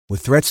With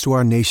threats to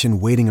our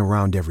nation waiting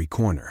around every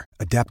corner,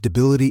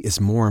 adaptability is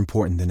more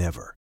important than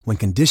ever. When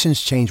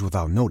conditions change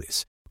without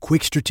notice,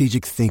 quick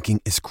strategic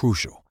thinking is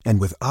crucial.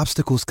 And with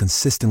obstacles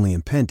consistently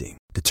impending,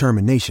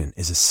 determination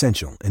is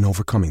essential in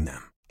overcoming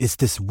them. It's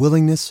this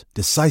willingness,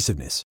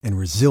 decisiveness, and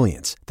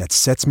resilience that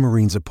sets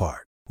Marines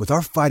apart. With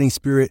our fighting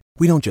spirit,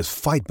 we don't just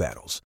fight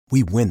battles,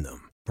 we win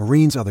them.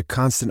 Marines are the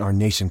constant our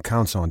nation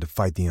counts on to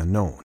fight the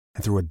unknown.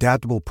 And through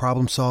adaptable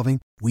problem solving,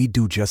 we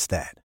do just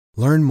that.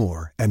 Learn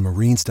more at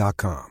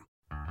marines.com.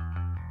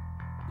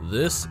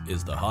 This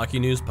is the Hockey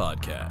News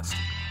Podcast.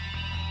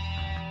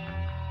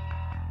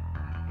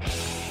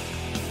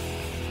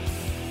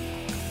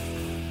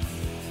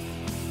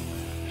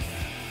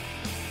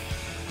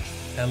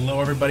 Hello,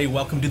 everybody.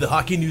 Welcome to the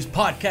Hockey News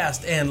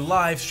Podcast and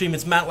live stream.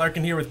 It's Matt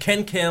Larkin here with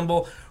Ken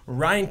Campbell,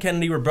 Ryan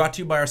Kennedy. We're brought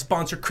to you by our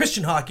sponsor,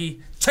 Christian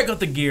Hockey. Check out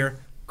the gear,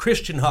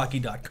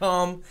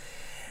 christianhockey.com.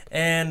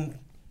 And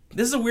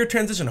this is a weird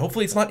transition.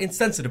 Hopefully it's not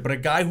insensitive, but a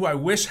guy who I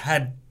wish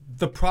had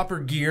the proper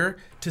gear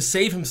to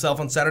save himself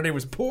on Saturday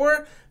was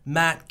poor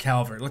Matt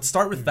Calvert. Let's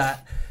start with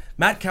that.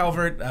 Matt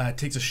Calvert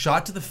takes a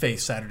shot to the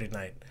face Saturday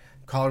night.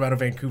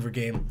 Colorado-Vancouver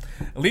game.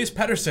 Elias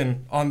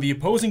Pettersson on the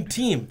opposing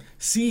team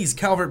sees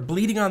Calvert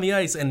bleeding on the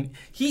ice, and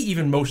he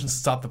even motions to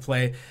stop the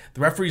play. The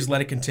referees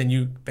let it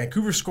continue.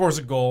 Vancouver scores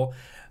a goal.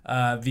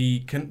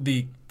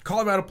 The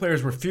Colorado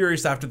players were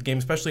furious after the game,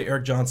 especially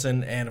Eric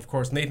Johnson, and of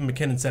course Nathan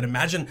McKinnon said,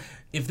 imagine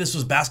if this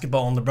was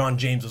basketball and LeBron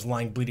James was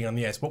lying bleeding on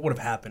the ice. What would have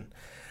happened?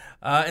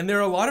 And there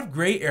are a lot of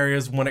gray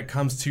areas when it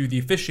comes to the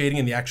officiating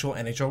in the actual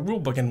NHL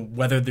rulebook and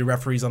whether the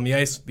referees on the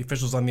ice, the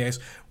officials on the ice,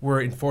 were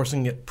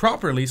enforcing it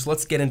properly. So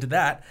let's get into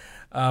that.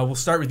 We'll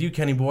start with you,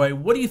 Kenny Boy.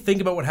 What do you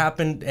think about what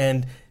happened,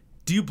 and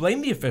do you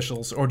blame the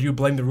officials or do you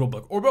blame the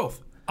rulebook, or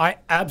both? I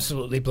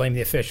absolutely blame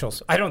the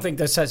officials. I don't think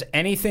this has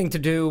anything to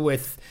do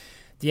with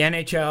the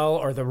NHL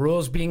or the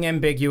rules being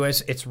ambiguous.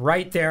 It's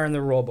right there in the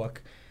rulebook.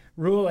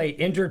 Rule 8,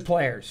 injured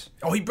players.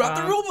 Oh, he brought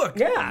the rulebook.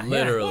 Yeah.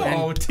 Literally.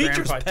 Yeah. Oh,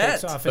 teacher's Grandpa pet.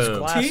 takes off his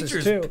glasses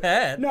Teacher's too.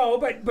 pet. No,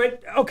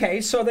 but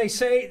okay, so they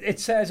say, it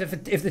says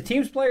if the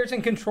team's player is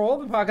in control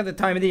of the puck at the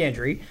time of the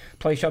injury,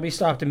 play shall be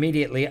stopped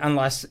immediately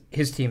unless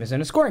his team is in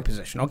a scoring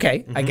position.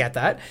 Okay, I get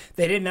that.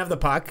 They didn't have the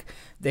puck.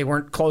 They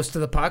weren't close to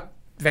the puck.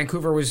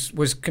 Vancouver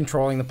was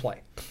controlling the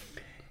play.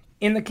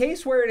 In the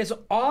case where it is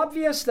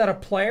obvious that a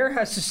player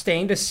has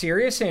sustained a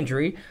serious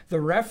injury, the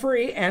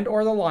referee and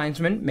or the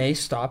linesman may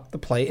stop the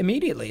play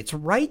immediately. It's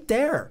right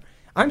there.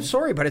 I'm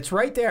sorry, but it's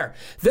right there.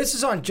 This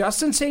is on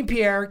Justin St.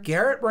 Pierre,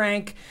 Garrett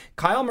Rank,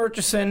 Kyle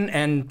Murchison,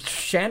 and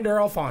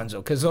Shandor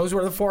Alfonso, because those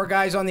were the 4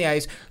 guys on the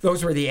ice.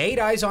 Those were the 8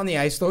 eyes on the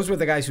ice. Those were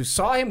the guys who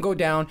saw him go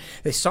down.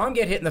 They saw him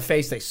get hit in the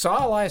face. They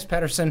saw Elias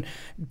Pettersson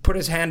put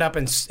his hand up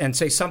and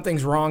say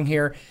something's wrong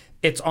here.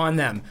 It's on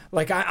them.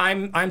 Like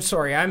I'm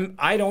sorry.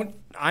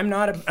 I'm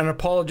not an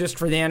apologist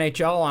for the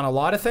NHL on a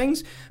lot of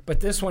things, but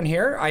this one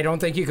here, I don't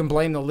think you can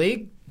blame the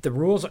league. The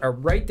rules are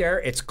right there.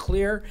 It's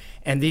clear,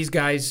 and these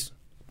guys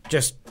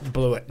just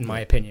blew it, in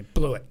my opinion.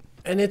 Blew it.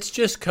 And it's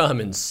just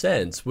common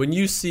sense. When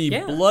you see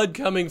blood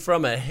coming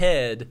from a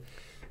head,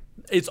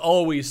 it's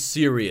always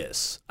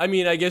serious. I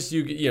mean, I guess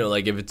you know,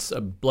 like if it's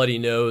a bloody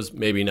nose,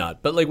 maybe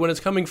not. But like when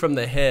it's coming from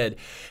the head,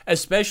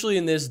 especially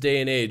in this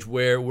day and age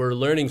where we're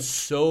learning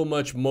so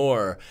much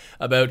more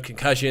about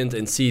concussions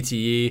and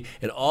CTE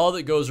and all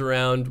that goes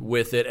around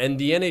with it, and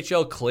the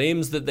NHL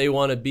claims that they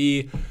want to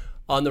be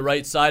on the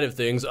right side of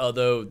things,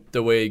 although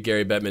the way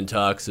Gary Bettman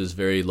talks is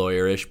very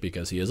lawyerish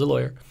because he is a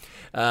lawyer.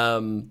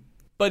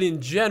 But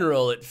in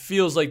general, it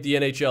feels like the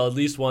NHL at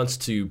least wants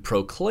to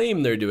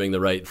proclaim they're doing the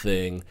right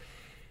thing.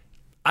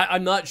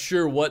 I'm not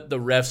sure what the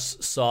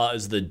refs saw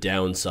as the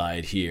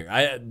downside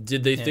here.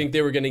 Did they think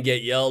they were going to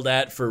get yelled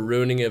at for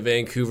ruining a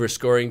Vancouver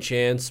scoring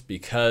chance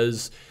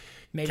because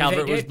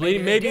Calvert was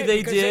bleeding? Maybe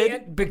they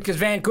did. Because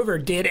Vancouver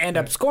did end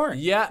up scoring.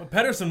 Yeah. Well,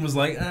 Pettersson was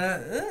like,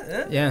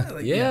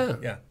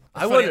 Yeah.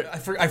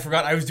 I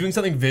forgot. I was doing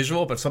something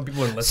visual, but some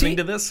people are listening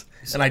to this,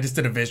 and I just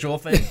did a visual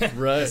thing.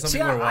 Right. Some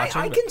people are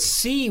watching. I can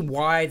see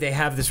why they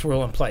have this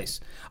rule in place.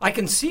 I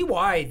can see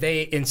why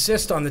they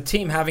insist on the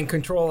team having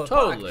control of the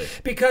puck.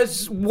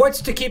 Because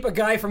what's to keep a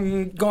guy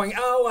from going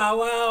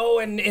ow,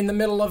 and in the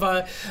middle of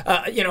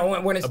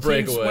when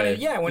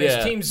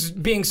his team's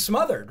being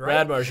smothered, right?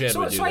 Brad Marchand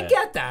would do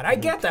that. I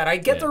get that. I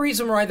get the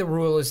reason why the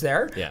rule is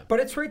there. Yeah. But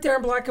it's right there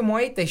in black and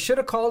white. They should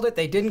have called it.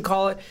 They didn't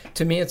call it.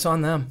 To me, it's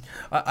on them.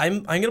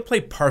 I'm going to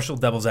play partial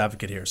devil's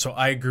advocate here. So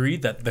I agree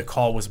that the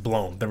call was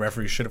blown. The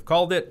referee should have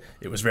called it.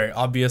 It was very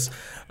obvious.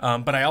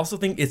 But I also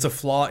think it's a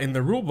flaw in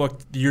the rule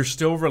book. You're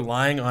still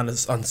relying on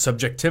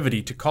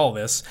subjectivity to call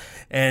this,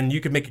 and you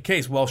could make a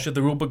case. Well, should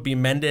the rule book be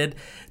amended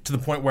to the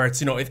point where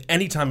it's, if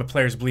any time a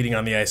player is bleeding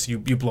on the ice, you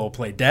blow a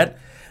play dead?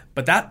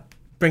 But that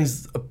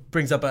brings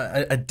up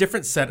a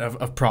different set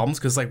of problems,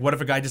 because like, what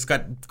if a guy just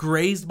got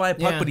grazed by a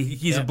puck, but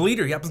he's a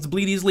bleeder, he happens to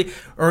bleed easily,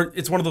 or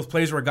it's one of those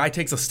plays where a guy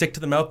takes a stick to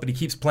the mouth but he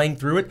keeps playing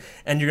through it,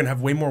 and you're gonna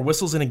have way more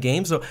whistles in a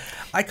game. So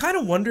I kind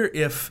of wonder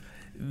if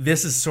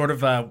this is sort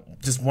of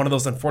just one of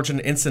those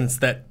unfortunate incidents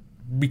that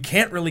we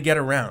can't really get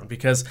around,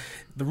 because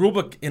the rule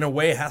book in a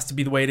way has to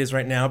be the way it is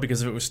right now,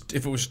 because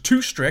if it was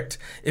too strict,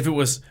 if it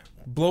was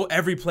blow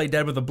every play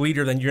dead with a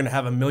bleeder, then you're going to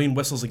have a million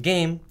whistles a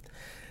game.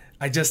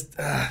 I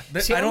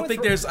don't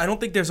think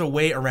there's a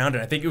way around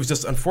it. I think it was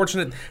just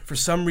unfortunate for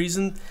some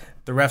reason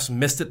the refs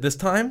missed it this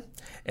time,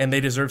 and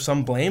they deserve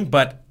some blame,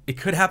 but it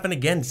could happen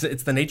again.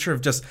 It's the nature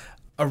of just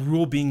a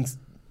rule being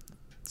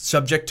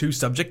subject to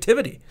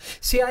subjectivity.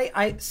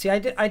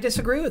 I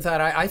disagree with that.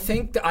 I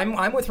think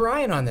I'm with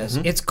Ryan on this.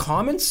 It's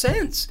common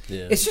sense.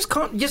 Yeah. It's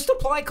just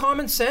apply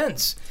common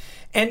sense.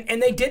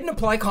 And they didn't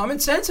apply common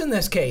sense in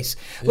this case.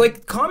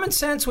 Like, common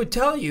sense would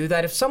tell you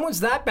that if someone's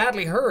that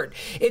badly hurt,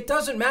 it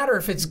doesn't matter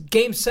if it's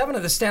Game 7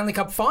 of the Stanley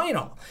Cup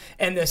Final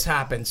and this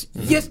happens.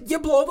 You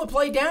blow the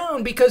play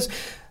down, because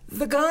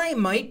the guy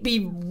might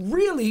be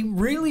really,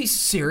 really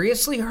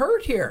seriously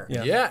hurt here.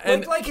 Yeah,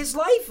 and like his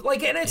life,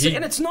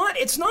 it's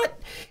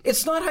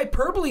not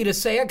hyperbole to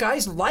say a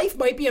guy's life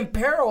might be in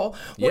peril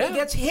when he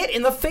gets hit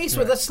in the face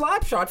with a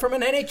slap shot from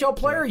an NHL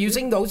player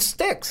using those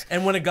sticks.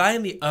 And when a guy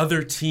in the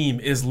other team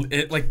is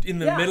like in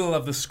the middle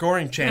of the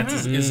scoring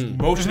chances is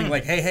motioning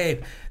like,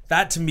 hey.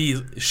 That to me,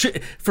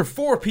 for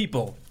 4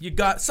 people,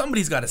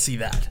 somebody's got to see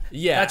that.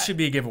 Yeah, that should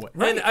be a giveaway.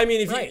 Right. And I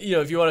mean,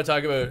 if you want to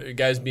talk about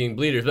guys being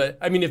bleeders, but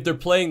I mean, if they're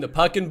playing the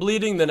puck and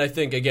bleeding, then I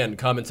think again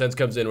common sense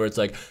comes in, where it's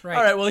like, all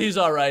right, well, he's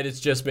all right.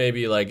 It's just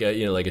maybe like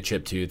a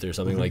chipped tooth or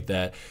something like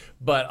that.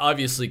 But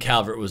obviously,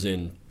 Calvert was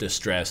in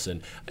distress,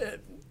 and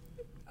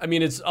I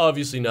mean, it's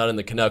obviously not in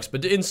the Canucks,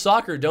 but in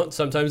soccer, don't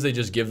sometimes they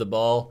just give the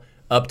ball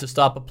up to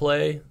stop a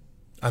play?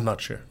 I'm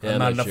not sure. I'm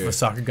not enough of a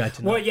soccer guy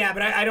to know. Well, yeah,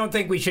 but I don't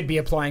think we should be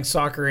applying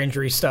soccer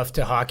injury stuff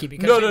to hockey,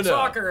 because in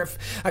soccer, if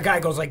a guy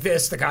goes like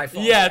this, the guy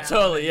falls down.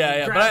 Totally,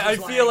 yeah. But I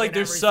feel like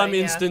there's some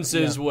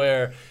instances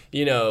where,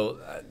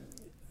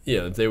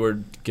 if they were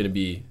going to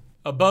be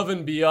above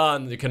and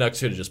beyond, the Canucks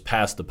should have just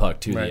passed the puck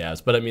to the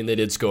Avs. But I mean, they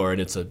did score,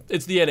 and it's the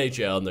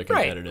NHL, and they're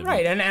competitive.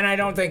 Right. And I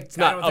don't think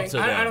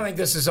I don't think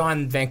this is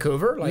on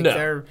Vancouver. Like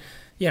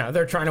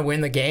they're trying to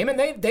win the game, and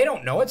they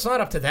don't know. It's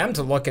not up to them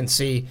to look and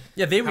see.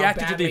 Yeah, they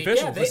reacted to the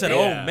officials. They said,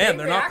 "Oh man,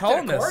 they're not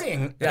calling this."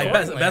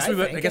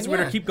 I guess we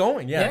better keep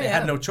going. Yeah, they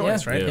had no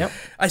choice, right? Yeah.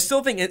 I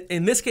still think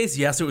in this case,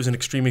 yes, it was an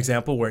extreme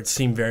example where it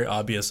seemed very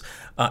obvious.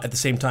 At the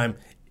same time,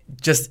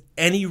 just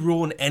any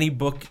rule in any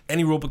book,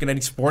 any rule book in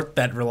any sport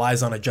that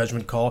relies on a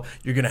judgment call,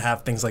 you're going to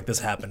have things like this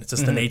happen. It's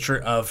just the nature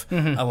of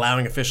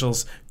allowing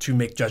officials to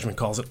make judgment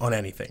calls on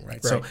anything,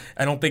 right? So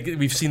I don't think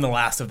we've seen the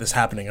last of this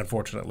happening,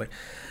 unfortunately.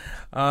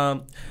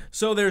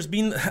 So there's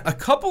been a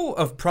couple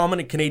of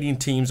prominent Canadian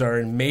teams are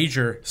in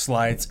major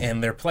slides,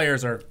 and their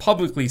players are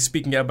publicly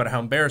speaking out about how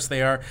embarrassed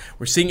they are.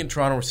 We're seeing it in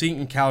Toronto. We're seeing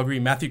it in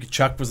Calgary. Matthew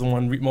Tkachuk was the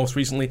one most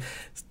recently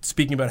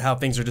speaking about how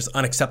things are just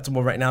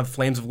unacceptable right now. The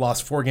Flames have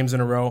lost 4 games in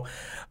a row.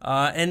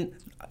 And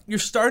you're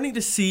starting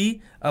to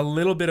see a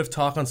little bit of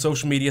talk on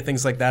social media,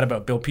 things like that,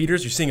 about Bill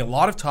Peters. You're seeing a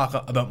lot of talk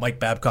about Mike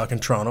Babcock in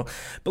Toronto.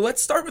 But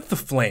let's start with the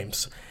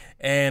Flames.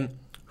 And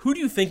who do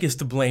you think is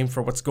to blame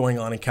for what's going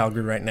on in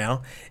Calgary right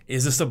now?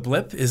 Is this a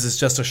blip? Is this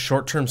just a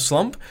short-term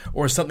slump?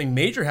 Or is something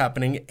major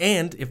happening?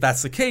 And if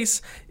that's the case,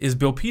 is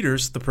Bill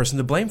Peters the person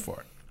to blame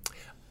for it?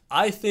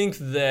 I think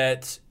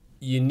that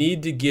you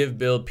need to give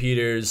Bill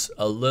Peters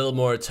a little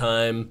more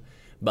time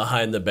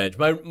behind the bench.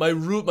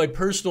 My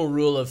personal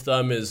rule of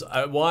thumb is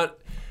I want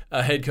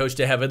a head coach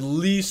to have at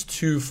least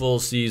 2 full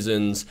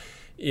seasons,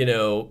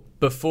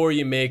 before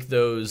you make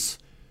those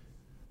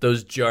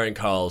jarring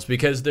calls,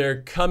 because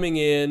they're coming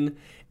in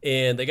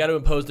and they got to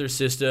impose their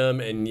system,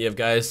 and you have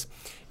guys,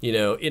 in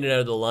and out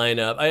of the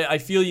lineup. I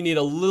feel you need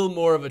a little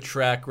more of a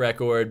track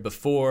record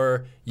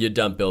before you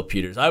dump Bill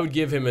Peters. I would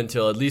give him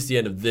until at least the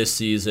end of this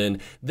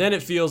season. Then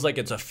it feels like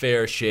it's a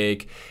fair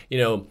shake.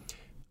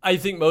 I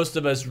think most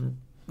of us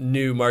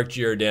knew Mark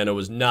Giordano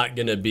was not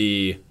going to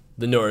be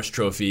the Norris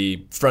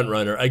Trophy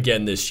frontrunner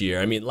again this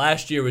year. I mean,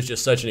 last year was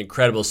just such an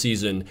incredible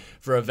season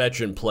for a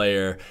veteran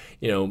player.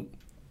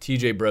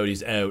 TJ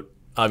Brody's out.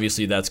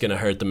 Obviously, that's going to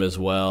hurt them as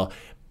well.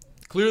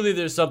 Clearly,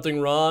 there's something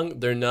wrong.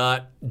 They're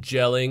not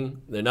gelling.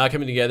 They're not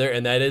coming together,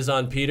 and that is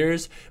on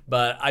Peters.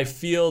 But I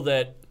feel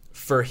that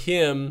for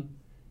him,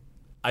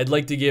 I'd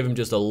like to give him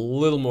just a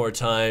little more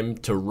time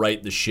to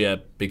right the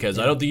ship, because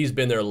I don't think he's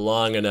been there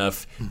long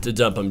enough to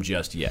dump him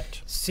just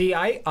yet. See,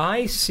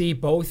 I see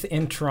both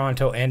in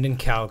Toronto and in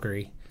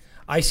Calgary.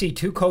 I see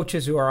 2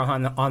 coaches who are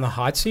on the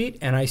hot seat,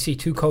 and I see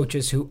 2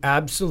 coaches who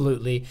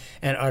absolutely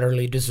and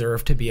utterly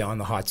deserve to be on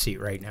the hot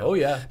seat right now. Oh,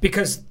 yeah.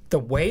 Because the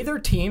way their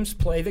teams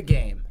play the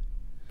game,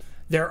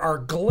 there are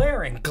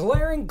glaring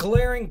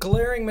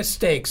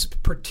mistakes,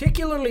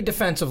 particularly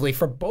defensively,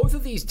 for both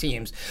of these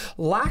teams.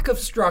 Lack of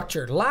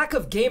structure, lack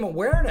of game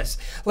awareness,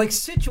 like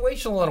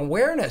situational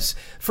awareness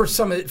for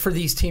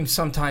these teams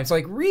sometimes.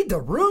 Like, read the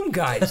room,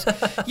 guys.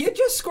 You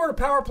just scored a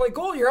power play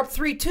goal. You're up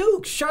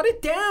 3-2. Shut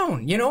it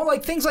down.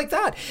 Like things like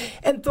that.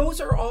 And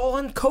those are all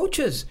on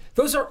coaches.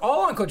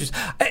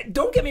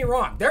 Don't get me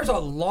wrong. There's a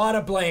lot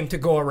of blame to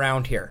go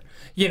around here.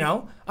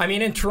 I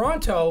mean, in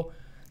Toronto,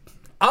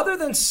 other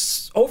than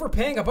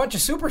overpaying a bunch of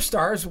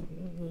superstars,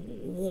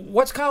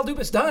 what's Kyle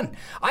Dubas done?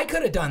 I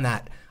could have done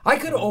that. I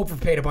could have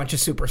overpaid a bunch of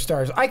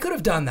superstars. I could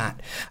have done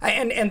that.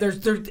 And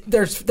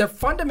they're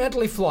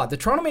fundamentally flawed. The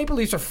Toronto Maple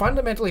Leafs are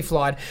fundamentally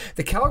flawed.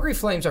 The Calgary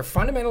Flames are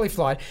fundamentally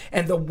flawed.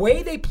 And the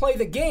way they play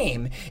the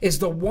game is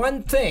the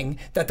one thing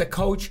that the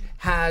coach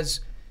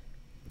has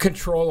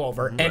control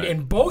over. Right. And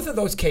in both of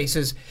those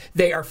cases,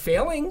 they are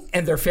failing,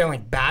 and they're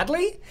failing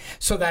badly.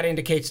 So that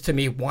indicates to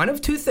me one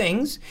of two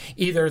things.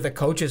 Either the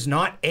coach is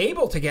not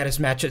able to get his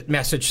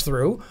message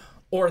through,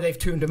 or they've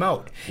tuned him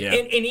out. Yeah.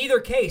 In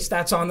either case,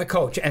 that's on the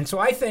coach. And so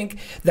I think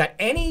that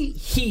any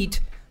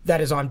heat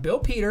that is on Bill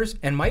Peters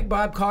and Mike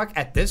Babcock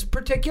at this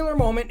particular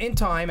moment in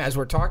time, as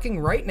we're talking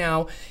right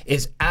now,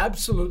 is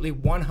absolutely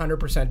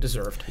 100%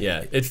 deserved.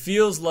 Yeah, it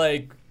feels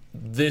like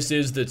this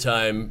is the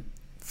time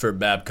for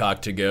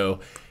Babcock to go.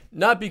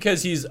 Not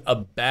because he's a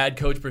bad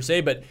coach per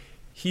se, but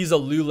he's a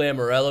Lou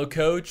Lamoriello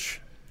coach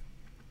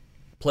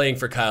playing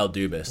for Kyle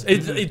Dubas.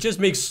 It just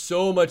makes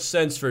so much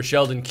sense for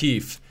Sheldon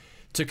Keefe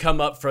to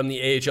come up from the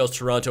AHL's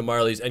Toronto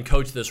Marlies and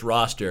coach this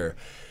roster.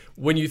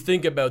 When you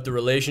think about the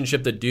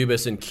relationship that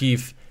Dubas and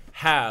Keefe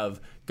have,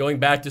 going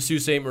back to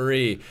Sault Ste.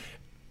 Marie,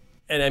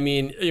 and I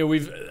mean,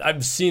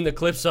 I've seen the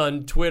clips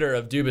on Twitter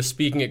of Dubas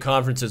speaking at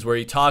conferences where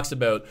he talks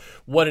about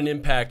what an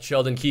impact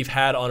Sheldon Keefe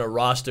had on a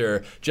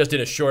roster just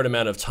in a short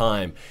amount of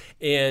time.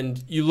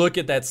 And you look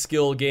at that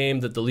skill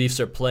game that the Leafs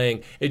are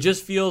playing, it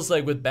just feels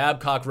like with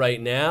Babcock right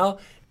now,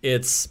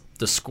 it's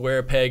the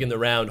square peg in the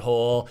round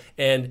hole.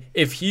 And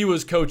if he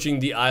was coaching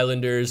the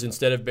Islanders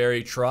instead of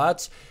Barry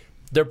Trotz,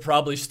 they're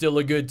probably still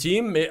a good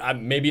team.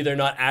 Maybe they're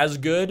not as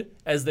good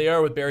as they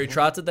are with Barry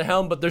Trotz at the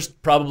helm, but there's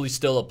probably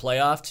still a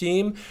playoff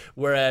team.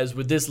 Whereas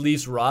with this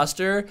Leafs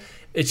roster,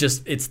 it's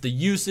the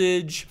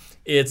usage,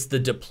 it's the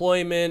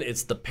deployment,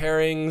 it's the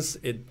pairings,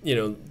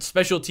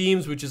 special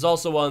teams, which is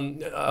also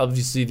on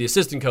obviously the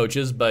assistant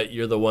coaches, but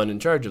you're the one in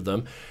charge of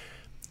them.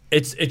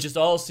 It just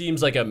all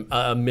seems like a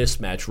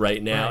mismatch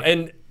right now. Right.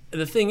 And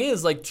the thing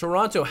is, like,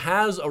 Toronto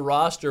has a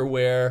roster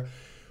where,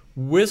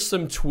 with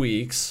some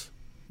tweaks,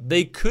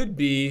 they could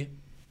be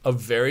a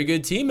very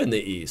good team in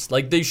the East.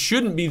 Like, they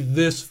shouldn't be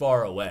this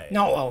far away.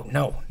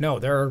 No.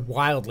 They're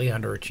wildly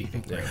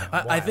underachieving right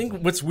now. I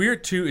think what's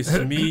weird, too, is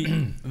to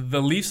me,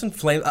 the Leafs and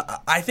Flames,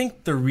 I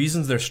think the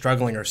reasons they're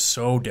struggling are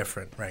so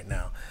different right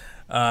now.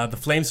 The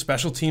Flames'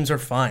 special teams are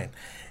fine.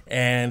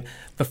 And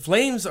the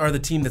Flames are the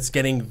team that's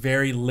getting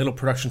very little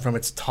production from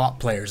its top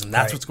players, and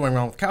that's what's going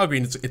wrong with Calgary.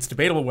 And it's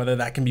debatable whether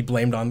that can be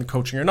blamed on the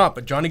coaching or not.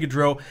 But Johnny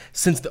Gaudreau,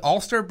 since the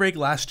All-Star break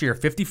last year,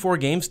 54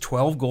 games,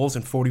 12 goals,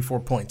 and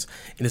 44 points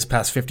in his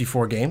past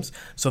 54 games.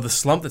 So the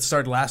slump that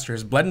started last year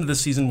has bled into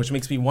this season, which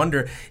makes me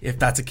wonder if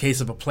that's a case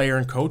of a player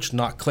and coach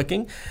not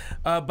clicking.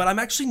 But I'm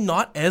actually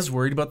not as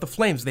worried about the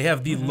Flames. They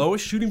have the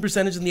lowest shooting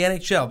percentage in the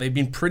NHL. They've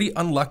been pretty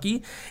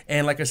unlucky,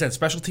 and like I said,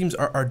 special teams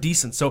are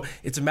decent. So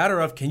it's a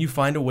matter of, can you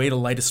find a way to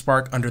light a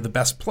spark under the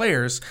best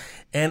players?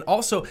 And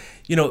also,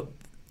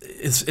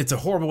 it's a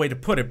horrible way to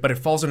put it, but it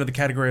falls under the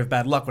category of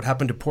bad luck. What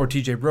happened to poor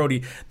TJ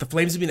Brody? The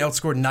Flames have been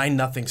outscored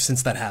 9-0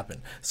 since that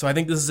happened. So I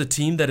think this is a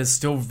team that is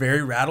still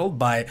very rattled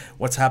by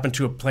what's happened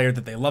to a player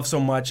that they love so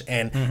much,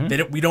 and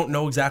we don't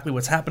know exactly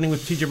what's happening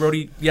with TJ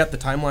Brody yet. The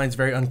timeline is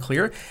very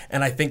unclear,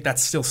 and I think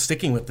that's still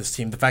sticking with this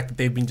team. The fact that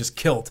they've been just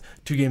killed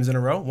 2 games in a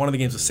row. One of the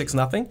games was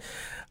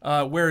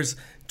 6-0. Whereas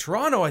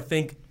Toronto, I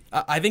think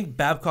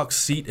Babcock's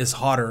seat is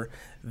hotter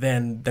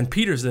than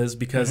Peters is,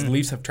 because the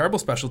Leafs have terrible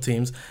special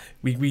teams.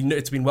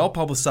 It's been well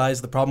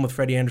publicized, the problem with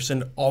Freddie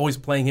Anderson, always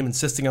playing him,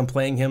 insisting on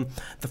playing him.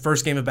 The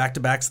first game of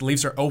back-to-backs, the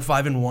Leafs are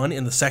 0-5-1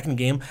 in the second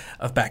game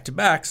of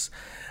back-to-backs.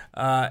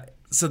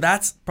 So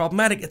that's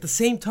problematic. At the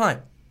same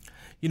time,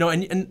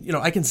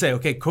 I can say,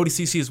 okay, Cody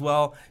Ceci as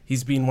well.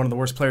 He's been one of the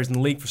worst players in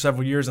the league for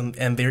several years,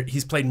 and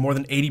he's played more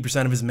than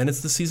 80% of his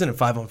minutes this season at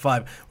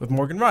 5-on-5 with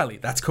Morgan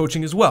Rielly. That's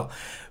coaching as well.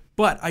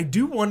 But I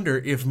do wonder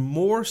if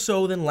more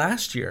so than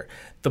last year,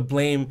 the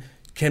blame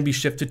can be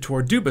shifted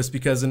toward Dubas,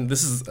 because, and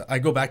this is, I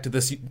go back to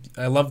this,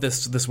 I love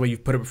this way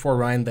you've put it before,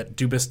 Ryan, that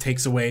Dubas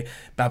takes away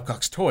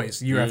Babcock's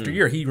toys year after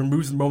year. He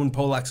removes the Roman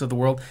Polaks of the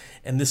world,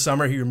 and this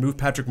summer he removed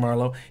Patrick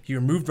Marleau, he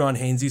removed Ron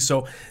Hainsey,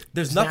 so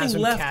there's nothing Nazem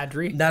left.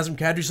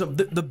 Kadri. So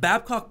the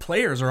Babcock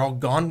players are all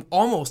gone,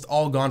 almost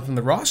all gone from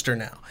the roster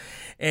now.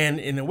 And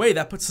in a way,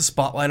 that puts the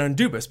spotlight on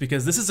Dubas,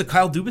 because this is a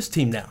Kyle Dubas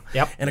team now.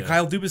 Yep. And a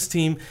Kyle Dubas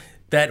team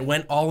that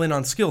went all in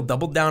on skill,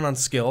 doubled down on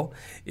skill,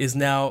 is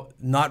now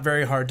not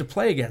very hard to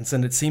play against,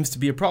 and it seems to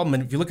be a problem.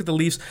 And if you look at the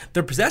Leafs,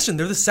 their possession,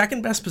 they're the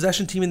second best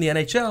possession team in the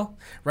NHL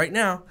right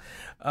now,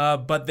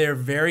 but they're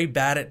very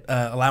bad at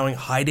allowing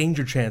high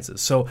danger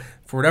chances. So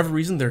for whatever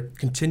reason, they're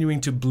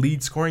continuing to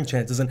bleed scoring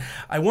chances. And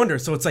I wonder,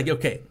 so it's like,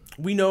 okay,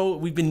 we know,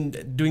 we've been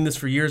doing this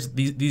for years,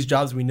 these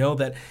jobs, we know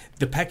that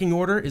the pecking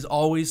order is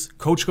always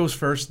coach goes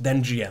first,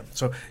 then GM.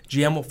 So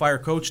GM will fire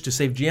coach to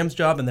save GM's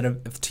job, and then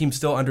if the team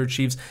still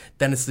underachieves,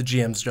 then it's the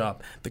GM's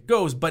job that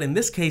goes. But in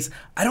this case,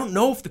 I don't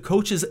know if the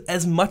coach is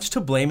as much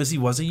to blame as he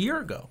was a year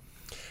ago.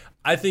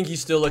 I think you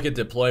still look at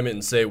deployment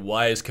and say,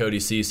 why is Cody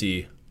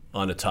Ceci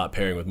on a top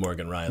pairing with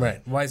Morgan Riley.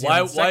 Right. Why is he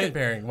on the second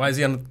pairing? Why is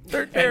he on the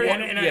third pairing?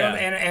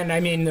 And I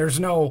mean,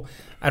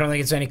 I don't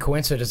think it's any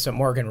coincidence that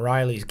Morgan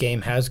Riley's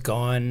game has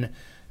gone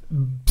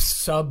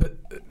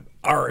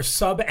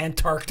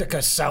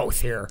sub-Antarctica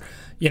south here.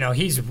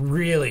 He's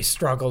really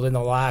struggled in the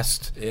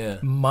last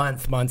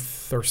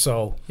month or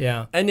so.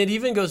 Yeah. And it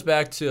even goes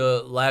back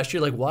to last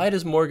year. Like, why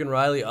does Morgan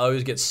Riley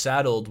always get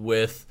saddled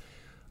with,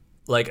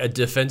 like, a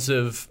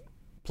defensive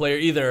player,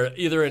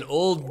 either an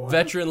old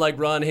veteran like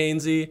Ron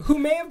Hainsey, who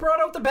may have brought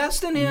out the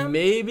best in him?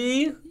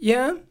 Maybe.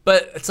 Yeah.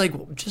 But it's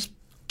like, just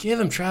give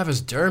him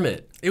Travis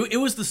Dermott.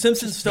 It was the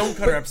Simpsons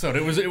Stonecutter episode.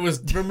 It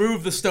was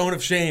remove the stone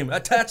of shame,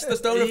 attach the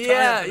stone of time.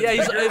 Yeah.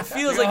 It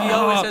feels like he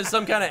always has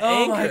some kind of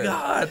anchor. Oh my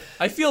God!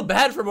 I feel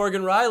bad for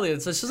Morgan Riley.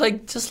 It's just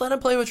like, just let him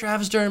play with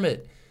Travis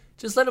Dermott.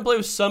 Just let him play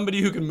with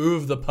somebody who can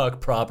move the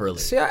puck properly.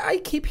 See, I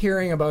keep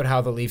hearing about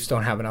how the Leafs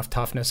don't have enough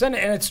toughness, and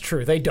it's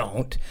true, they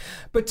don't.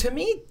 But to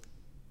me,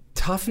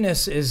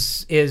 toughness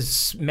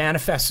is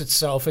manifests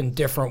itself in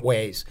different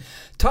ways.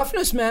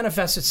 Toughness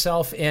manifests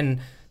itself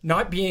in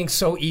not being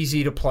so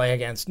easy to play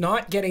against,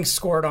 not getting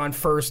scored on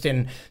first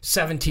in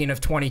 17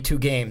 of 22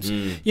 games,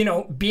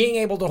 being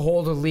able to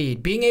hold a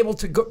lead, being able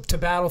to go to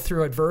battle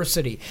through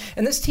adversity.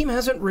 And this team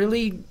hasn't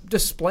really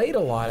displayed a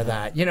lot of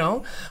that,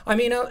 I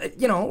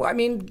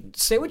mean,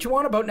 say what you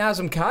want about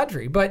Nazem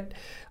Kadri, but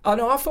an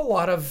awful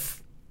lot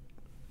of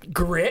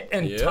grit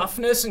and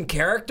toughness and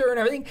character and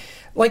everything,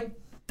 like,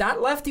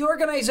 that left the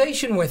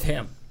organization with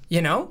him,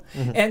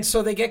 And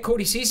so they get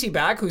Cody Ceci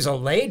back, who's a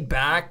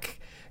laid-back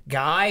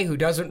guy who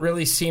doesn't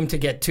really seem to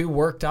get too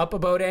worked up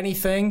about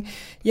anything.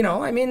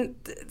 I mean,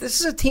 this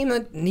is a team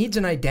that needs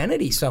an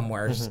identity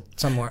somewhere.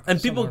 And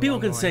people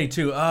can say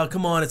too,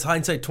 come on, it's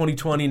hindsight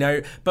 2020 now.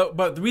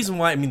 But the reason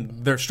why, I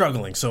mean, they're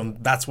struggling, so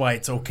that's why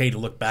it's okay to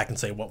look back and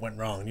say what went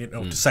wrong.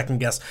 To second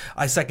guess.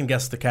 I second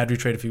guessed the Kadri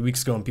trade a few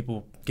weeks ago, and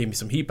people gave me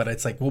some heat. But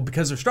it's like, well,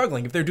 because they're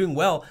struggling. If they're doing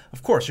well,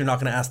 of course you're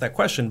not going to ask that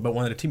question. But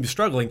when the team is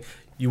struggling,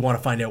 you want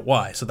to find out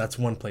why. So that's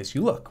one place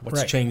you look.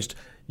 What's changed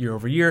year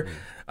over year?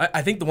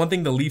 I think the one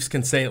thing the Leafs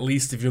can say, at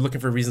least if you're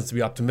looking for reasons to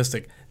be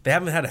optimistic, they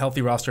haven't had a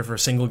healthy roster for a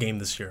single game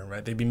this year,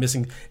 right? They've been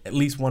missing at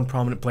least one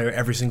prominent player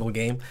every single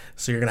game.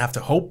 So you're going to have to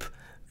hope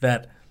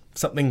that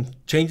something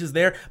changes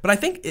there. But I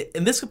think,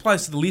 and this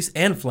applies to the Leafs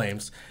and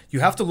Flames,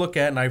 you have to look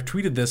at, and I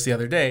tweeted this the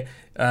other day,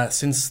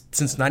 since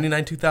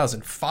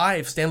 99-2000,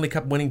 5 Stanley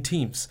Cup winning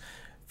teams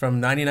from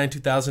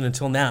 99-2000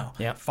 until now.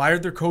 Yep.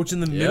 Fired their coach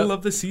in the middle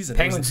of the season.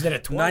 Penguins did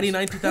it twice.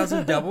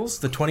 99-2000 Devils,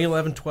 the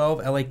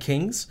 2011-12 LA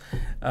Kings,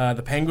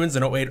 the Penguins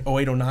in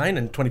 08-09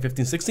 and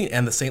 2015-16,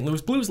 and the St.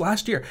 Louis Blues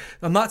last year.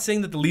 I'm not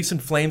saying that the Leafs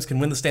and Flames can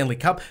win the Stanley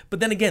Cup,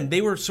 but then again,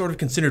 they were sort of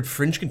considered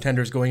fringe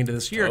contenders going into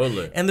this year.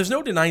 Totally. And there's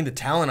no denying the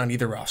talent on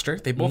either roster.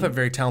 They both have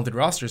very talented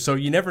rosters, so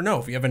you never know.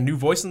 If you have a new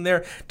voice in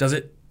there, does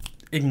it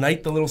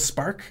ignite the little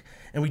spark?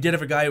 And we did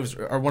have a guy who was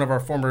one of our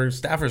former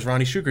staffers,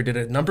 Ronnie Schuger, did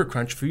a number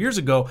crunch a few years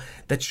ago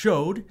that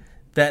showed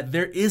that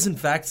there is, in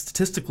fact,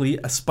 statistically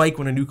a spike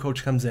when a new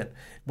coach comes in.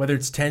 Whether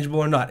it's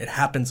tangible or not, it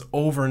happens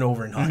over and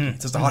over in hockey.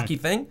 It's just a hockey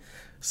thing.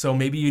 So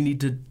maybe you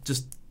need to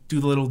just do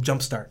the little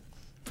jump start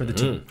for the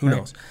team. Who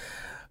knows?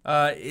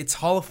 It's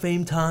Hall of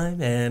Fame time,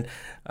 and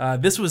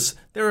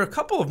there were a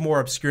couple of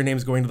more obscure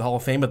names going to the Hall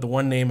of Fame, but the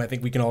one name I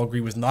think we can all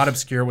agree was not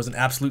obscure, was an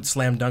absolute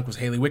slam dunk, was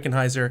Hayley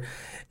Wickenheiser,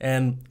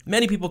 and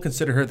many people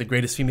consider her the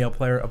greatest female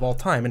player of all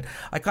time, and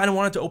I kind of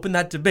wanted to open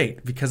that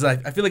debate, because I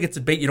feel like it's a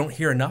debate you don't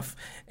hear enough,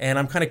 and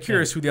I'm kind of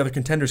curious who the other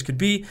contenders could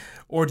be,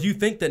 or do you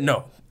think that,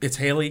 no, it's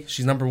Hayley,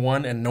 she's number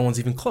one, and no one's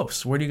even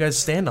close? Where do you guys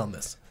stand on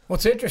this? Well,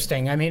 it's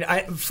interesting. I mean,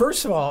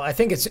 first of all, I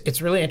think it's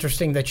really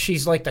interesting that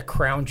she's like the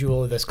crown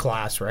jewel of this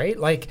class, right?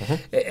 Like,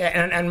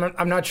 and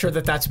I'm not sure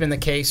that that's been the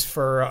case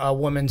for a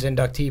women's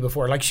inductee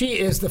before. Like, she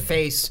is the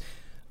face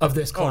of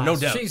this class. Oh, no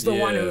doubt. She's the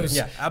one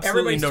who's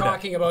everybody's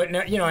talking about,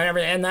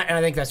 and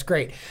I think that's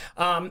great.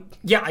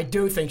 I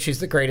do think she's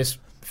the greatest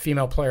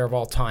female player of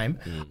all time.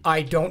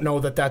 I don't know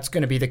that that's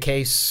going to be the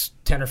case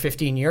 10 or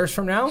 15 years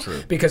from now,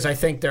 because I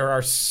think there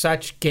are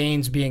such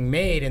gains being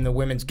made in the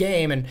women's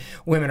game, and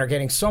women are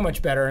getting so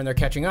much better and they're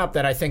catching up,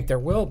 that I think there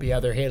will be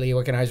other Hayley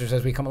Wickenheisers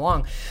as we come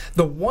along.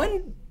 The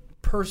one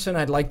person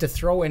I'd like to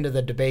throw into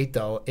the debate,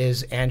 though,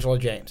 is Angela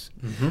James.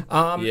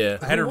 I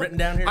had her written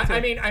down here too.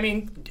 I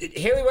mean,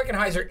 Hayley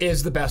Wickenheiser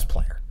is the best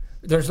player.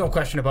 There's no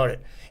question about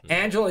it.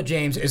 Angela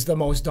James is the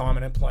most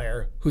dominant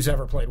player who's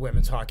ever played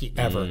women's hockey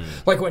ever.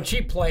 Like, when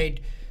she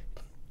played,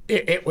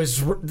 it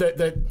was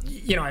the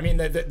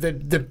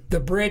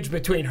bridge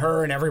between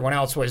her and everyone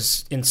else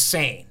was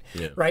insane,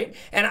 right?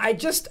 And I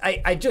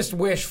just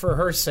wish, for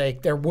her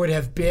sake, there would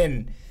have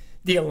been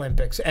the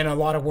Olympics and a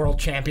lot of world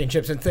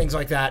championships and things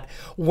like that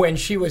when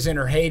she was in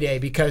her heyday,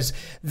 because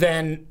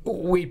then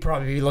we'd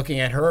probably be looking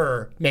at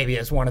her maybe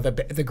as one of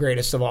the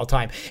greatest of all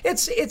time. I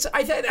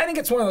think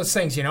it's one of those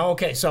things,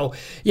 okay, so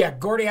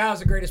Gordie Howe is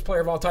the greatest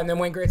player of all time, then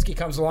Wayne Gretzky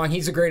comes along,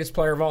 he's the greatest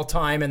player of all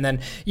time, and then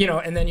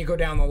you go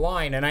down the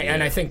line, and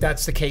I think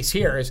that's the case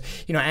here is,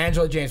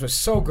 Angela James was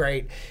so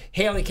great.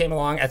 Hayley came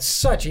along at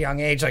such a young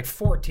age, like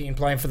 14,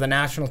 playing for the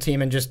national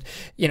team and just,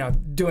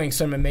 doing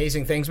some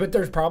amazing things, but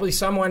there's probably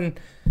someone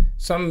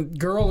some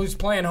girl who's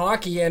playing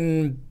hockey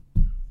in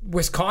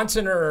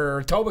Wisconsin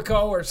or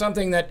Etobicoke or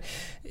something that,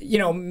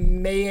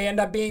 may end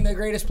up being the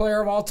greatest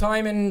player of all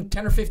time in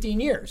 10 or 15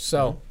 years.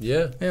 So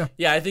yeah,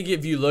 I think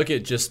if you look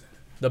at just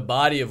the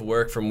body of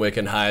work from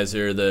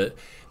Wickenheiser,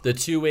 the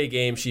two-way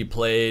game she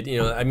played,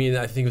 I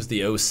think it was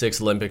the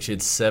 06 Olympics. She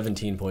had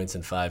 17 points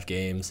in 5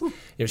 games.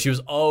 She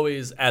was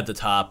always at the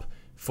top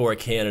for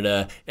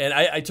Canada. And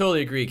I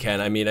totally agree,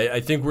 Ken. I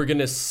think we're going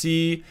to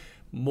see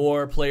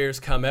more players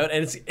come out.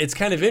 And it's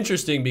kind of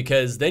interesting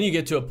because then you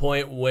get to a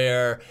point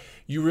where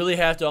you really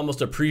have to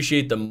almost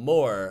appreciate them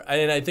more.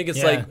 And I think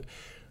it's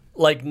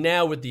like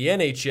now with the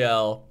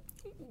NHL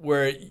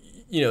where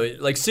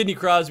like Sidney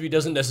Crosby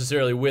doesn't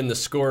necessarily win the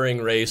scoring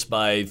race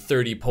by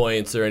 30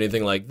 points or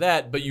anything like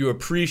that, but you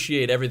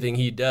appreciate everything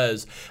he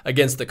does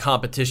against the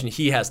competition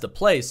he has to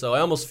play. So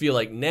I almost feel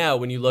like now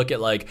when you look at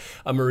like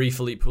a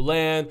Marie-Philippe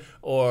Poulin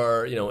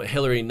or,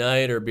 Hilary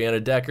Knight or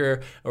Brianna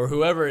Decker or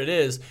whoever it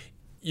is,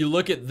 you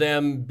look at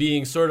them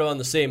being sort of on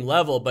the same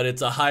level, but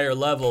it's a higher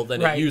level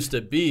than it used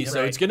to be.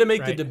 So it's going to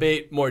make the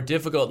debate more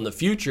difficult in the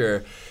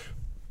future.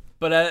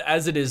 But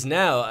as it is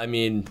now,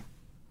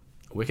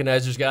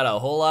 Wickenheiser's got a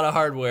whole lot of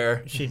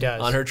hardware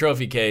on her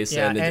trophy case,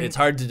 and it's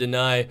hard to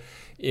deny,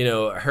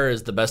 her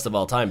as the best of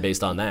all time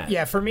based on that.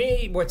 Yeah, for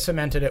me, what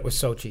cemented it was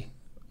Sochi.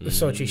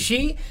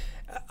 Sochi.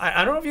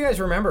 I don't know if you guys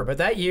remember, but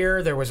that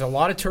year there was a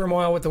lot of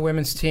turmoil with the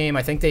women's team.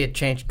 I think they had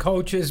changed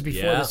coaches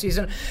before the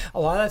season, a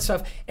lot of that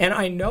stuff. And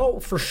I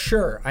know for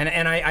sure,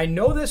 and I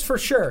know this for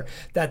sure,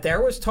 that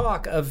there was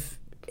talk of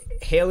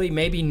Haley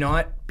maybe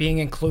not being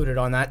included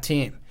on that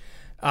team.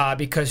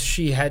 Because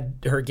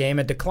her game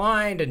had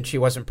declined and she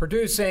wasn't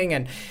producing,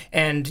 and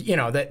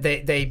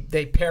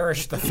they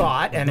perished the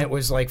thought, and it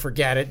was like,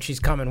 forget it,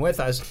 she's coming with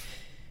us.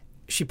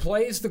 She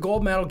plays the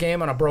gold medal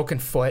game on a broken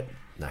foot.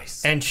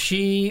 Nice. And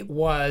she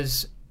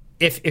was,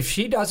 if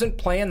she doesn't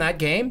play in that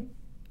game,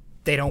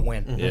 they don't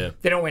win. Mm-hmm. Yeah.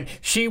 They don't win.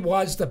 She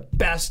was the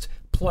best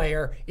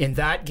player in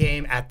that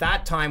game at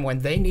that time when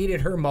they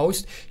needed her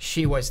most.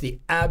 She was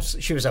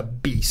she was a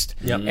beast.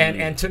 Yep.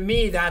 And to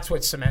me, that's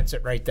what cements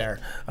it right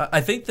there.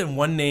 I think the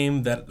one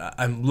name that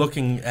I'm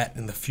looking at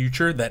in the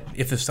future, that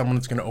if there's someone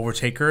that's going to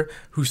overtake her,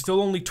 who's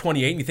still only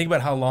 28, and you think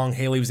about how long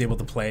Haley was able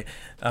to play,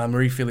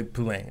 Marie-Philippe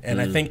Poulin.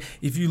 And I think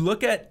if you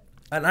look at,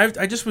 and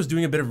I just was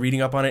doing a bit of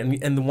reading up on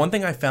it, and the one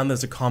thing I found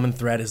that's a common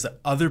thread is that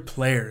other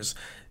players,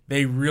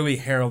 they really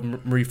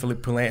herald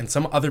Marie-Philippe Poulin, and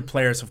some other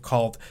players have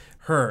called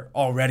her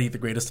already the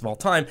greatest of all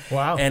time.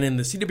 Wow. And in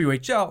the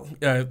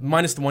CWHL,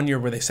 minus the 1 year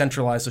where they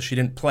centralized so she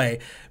didn't play,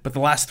 but the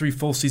last 3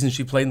 full seasons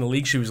she played in the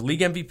league, she was league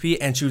MVP,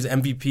 and she was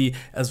MVP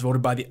as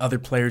voted by the other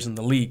players in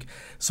the league.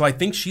 So I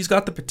think she's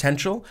got the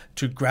potential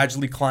to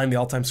gradually climb the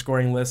all-time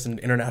scoring list in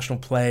international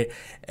play,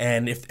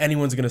 and if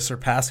anyone's going to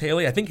surpass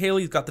Haley, I think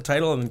Haley's got the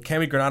title, and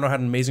Cami Granado had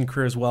an amazing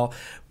career as well.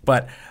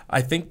 But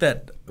I think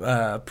that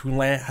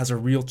Poulin has a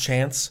real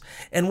chance.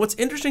 And what's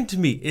interesting to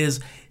me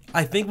is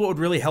I think what would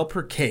really help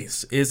her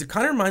case is it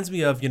kind of reminds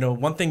me of,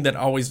 one thing that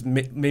always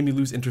made me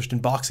lose interest in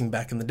boxing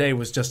back in the day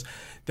was just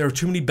there were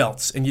too many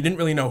belts and you didn't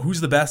really know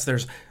who's the best.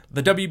 There's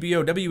the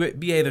WBO,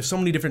 WBA, there's so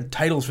many different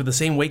titles for the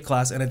same weight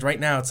class, and right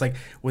now it's like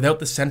without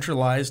the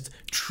centralized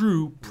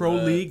true pro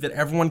league that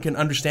everyone can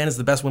understand is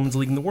the best women's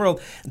league in the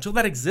world, until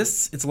that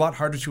exists, it's a lot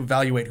harder to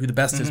evaluate who the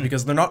best is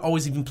because they're not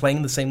always even playing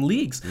in the same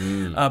leagues.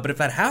 But if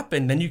that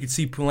happened, then you could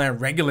see Poulin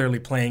regularly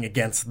playing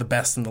against the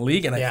best in the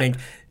league, and I think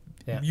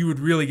you would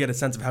really get a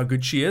sense of how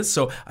good she is.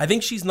 So I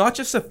think she's not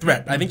just a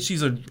threat. I think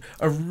she's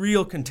a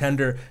real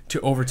contender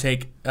to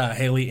overtake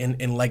Haley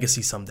in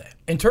legacy someday.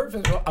 In terms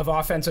of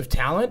offensive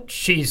talent,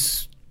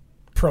 she's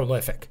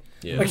prolific.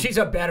 Yeah. Like, she's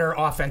a better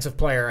offensive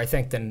player, I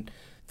think, than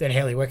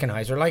Haley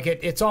Wickenheiser. Like,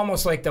 it's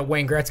almost like the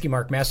Wayne Gretzky,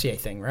 Mark Messier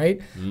thing,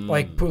 right?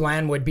 Like,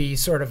 Poulin would be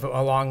sort of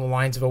along the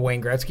lines of a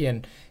Wayne Gretzky,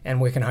 and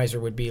Wickenheiser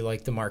would be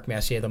like the Mark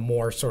Messier, the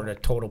more sort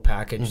of total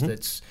package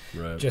that's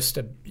just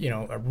a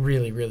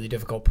really, really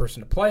difficult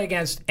person to play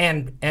against,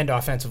 and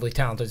offensively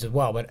talented as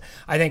well. But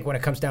I think when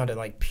it comes down to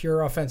like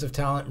pure offensive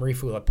talent,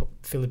 Marie-Philippe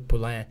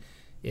Poulin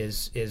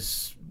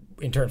is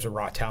in terms of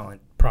raw talent,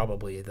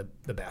 probably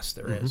the best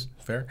there is.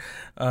 Fair.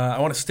 I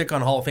want to stick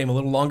on Hall of Fame a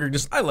little longer.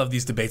 I love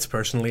these debates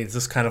personally. It's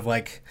just kind of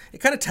like, it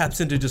kind of taps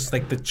into just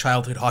like the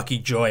childhood hockey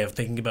joy of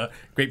thinking about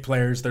great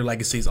players, their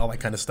legacies, all that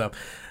kind of stuff.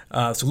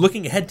 So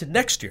looking ahead to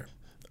next year,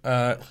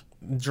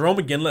 Jerome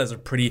McGinley is a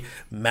pretty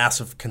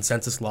massive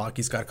consensus lock.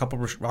 He's got a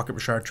couple of Rocket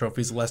Richard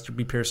trophies, Lester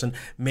B. Pearson,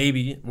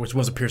 maybe, which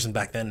was a Pearson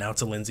back then, now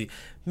it's a Lindsay.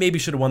 Maybe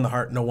should have won the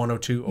Hart, no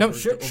 102. No,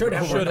 should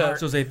have won the Hart.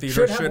 Jose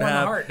Theodore should have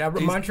won the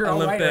Hart. Montreal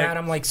Lighter had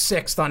him like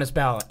 6th on his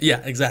ballot.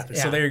 Yeah, exactly.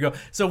 Yeah. So there you go.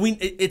 So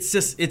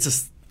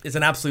it's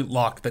an absolute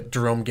lock that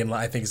Jerome McGinley,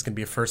 I think, is going to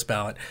be a first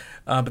ballot.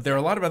 But there are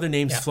a lot of other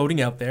names floating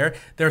out there.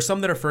 There are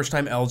some that are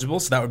first-time eligible,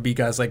 so that would be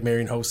guys like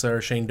Marian Hossa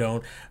or Shane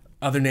Doan.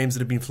 Other names that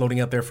have been floating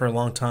out there for a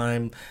long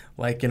time,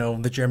 like,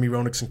 the Jeremy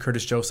Roenick's and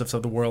Curtis Josephs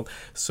of the world.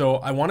 So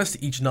I want us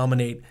to each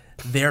nominate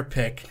their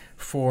pick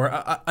for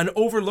an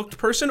overlooked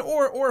person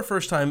or a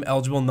first-time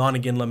eligible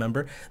non-Iginla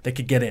member that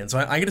could get in. So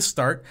I'm going to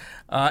start.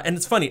 And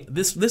it's funny,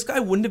 this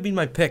guy wouldn't have been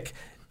my pick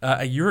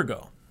a year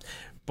ago.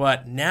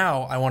 But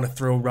now I want to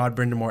throw Rod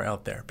Brind'Amour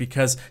out there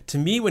because to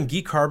me, when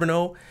Guy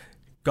Carbonneau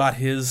got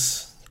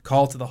his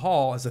call to the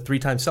Hall as a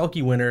 3-time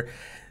Selke winner,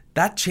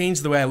 that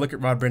changed the way I look at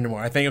Rod Brind'Amour.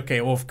 I think,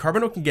 okay, well, if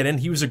Carbonneau can get in,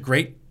 he was a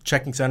great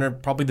checking center,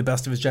 probably the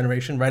best of his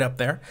generation, right up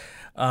there.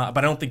 But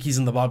I don't think he's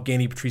in the Bob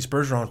Gainey, Patrice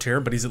Bergeron tier,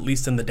 but he's at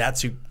least in the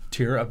Datsuk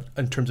tier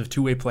in terms of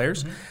two-way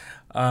players.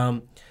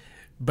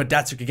 But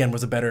Datsuk, again,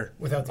 was a better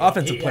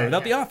offensive player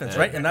without the offense,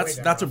 right? And that's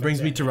what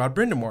brings me to Rod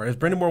Brind'Amour. As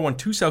Brind'Amour won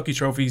 2 Selke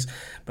trophies,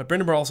 but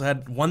Brind'Amour also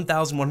had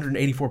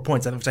 1,184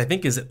 points, which I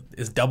think is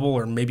double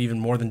or maybe even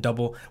more than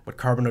double what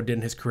Carbonneau did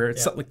in his career.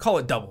 It's something, call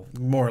it double,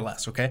 more or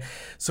less, okay?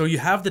 So you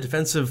have the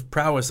defensive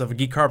prowess of a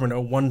Guy Carbonneau,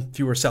 1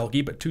 fewer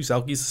Selke, but 2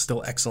 Selkes is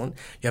still excellent.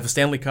 You have a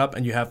Stanley Cup,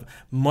 and you have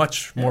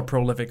much more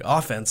prolific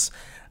offense.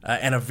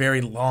 And a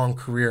very long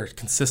career,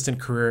 consistent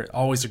career,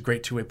 always a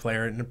great two-way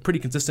player, and a pretty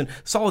consistent,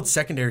 solid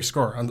secondary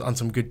scorer on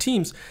some good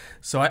teams.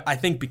 So I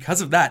think because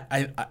of that,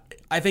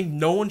 I think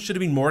no one should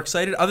have been more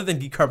excited other than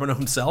Guy Carbonneau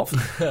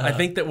himself. I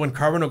think that when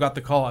Carbonneau got the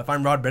call, if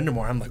I'm Rod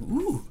Brind'Amour, I'm like,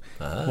 ooh,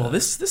 well,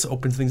 this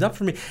opens things up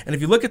for me. And if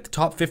you look at the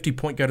top 50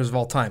 point getters of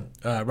all time,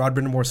 Rod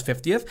Brind'Amour's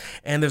 50th,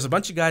 and there's a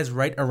bunch of guys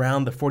right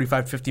around the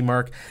 45-50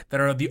 mark that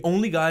are the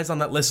only guys on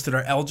that list that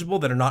are eligible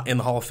that are not in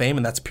the Hall of Fame,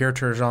 and that's Pierre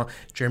Turgeon,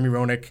 Jeremy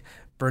Roenick,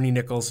 Bernie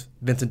Nichols,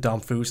 Vincent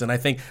Domfus, and I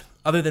think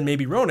other than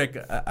maybe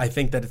Roenick, I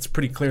think that it's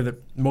pretty clear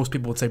that most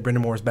people would say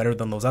Brind'Amour is better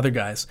than those other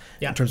guys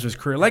in terms of his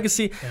career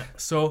legacy. Yeah.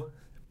 So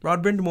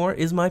Rod Brind'Amour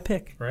is my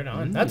pick. Right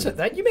on. That's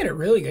that. You made a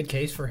really good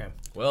case for him.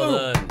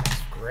 Well done.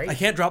 That's great. I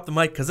can't drop the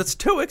mic because it's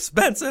too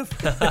expensive.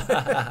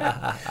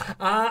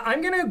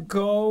 I'm going to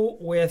go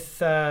with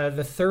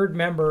the third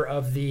member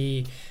of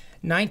the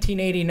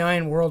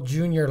 1989 World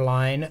Junior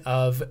line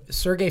of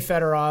Sergei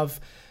Fedorov,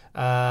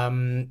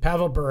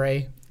 Pavel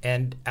Bure,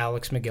 and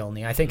Alex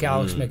McGillney. I think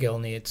Alex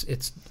McGillney,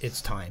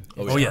 it's time.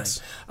 Yes.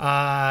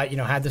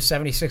 Had the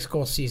 76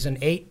 goal season,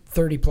 8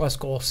 30-plus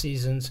goal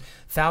seasons,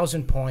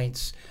 1,000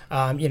 points.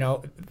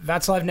 Václav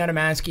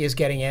Nedomansky is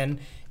getting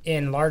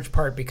in large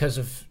part because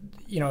of,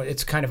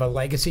 it's kind of a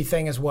legacy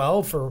thing as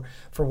well for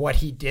what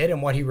he did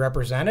and what he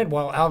represented.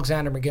 Well,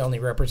 Alexander McGillney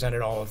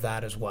represented all of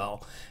that as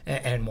well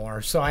and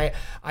more. So I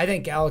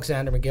think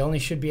Alexander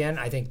McGillney should be in.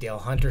 I think Dale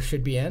Hunter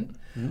should be in.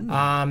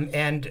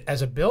 And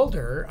as a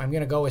builder, I'm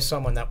going to go with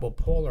someone that will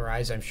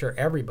polarize, I'm sure,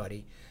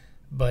 everybody.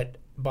 But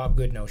Bob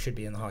Goodnow should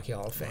be in the Hockey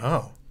Hall of Fame.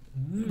 Wow.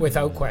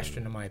 Without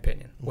question, in my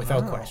opinion.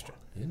 Without question.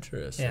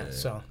 Interesting. Yeah,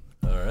 so...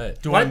 All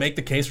right. Do you want to make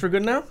the case for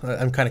Goodnow?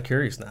 I'm kind of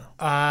curious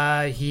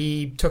now.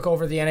 He took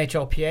over the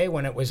NHLPA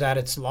when it was at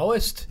its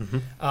lowest.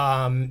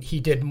 He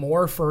did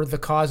more for the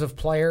cause of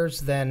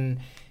players than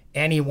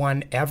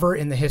anyone ever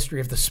in the history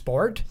of the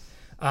sport.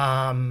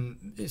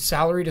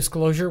 Salary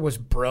disclosure was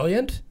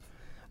brilliant.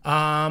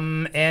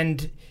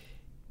 And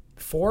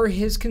for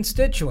his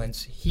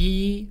constituents,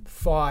 he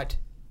fought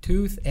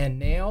tooth and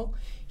nail.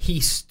 He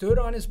stood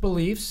on his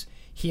beliefs.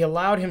 He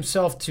allowed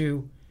himself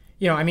to...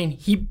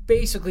 he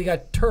basically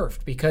got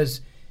turfed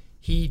because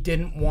he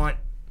didn't want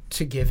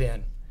to give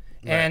in.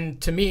 Right.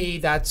 And to me,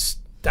 that's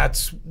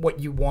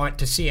what you want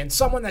to see. And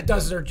someone that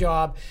does their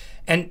job.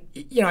 And,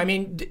 you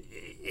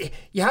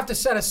have to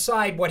set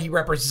aside what he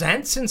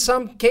represents in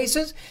some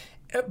cases,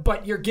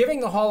 but you're giving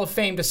the Hall of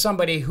Fame to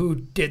somebody who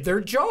did their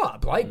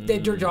job. They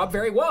did their job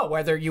very well,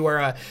 whether you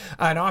were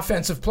an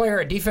offensive player,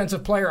 a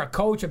defensive player, a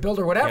coach, a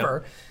builder,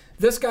 whatever. Yep.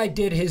 This guy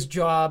did his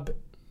job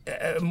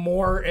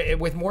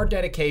with more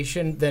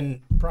dedication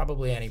than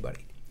probably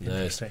anybody.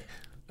 Nice. All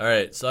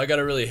right, so I got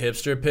a really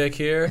hipster pick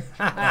here.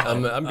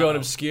 I'm going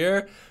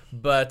obscure,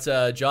 but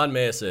John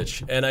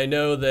Mayasich. And I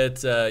know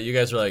that you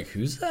guys are like,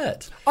 who's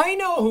that? I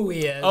know who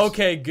he is.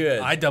 Okay, good.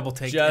 I double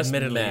take, just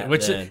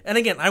admittedly. And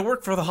again, I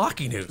work for the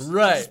Hockey News.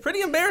 Right. It's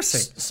pretty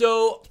embarrassing.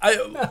 So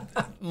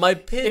my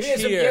pitch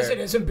here. Yes, it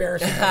is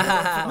embarrassing.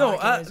 No,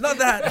 not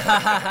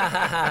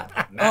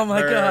that. Oh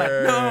my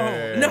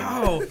God,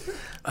 no.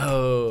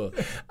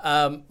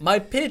 My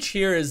pitch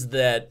here is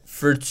that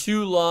for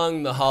too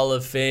long the Hall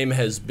of Fame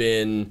has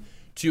been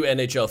too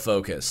NHL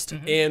focused,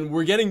 and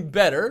we're getting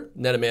better.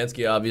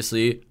 Nedomansky,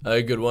 obviously,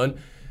 a good one.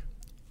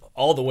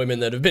 All the women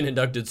that have been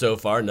inducted so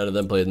far, none of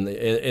them played in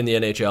the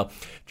NHL.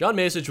 John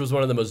Mayasich was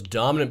one of the most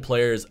dominant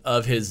players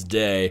of his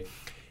day.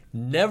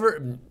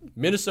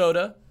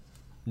 Minnesota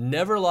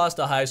never lost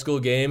a high school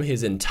game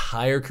his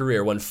entire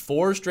career. Won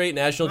 4 straight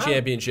national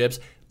championships.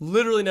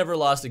 Literally never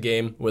lost a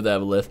game with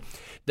Evelyn.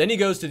 Then he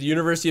goes to the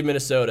University of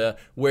Minnesota,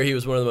 where he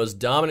was one of the most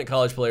dominant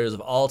college players of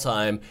all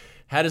time.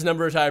 Had his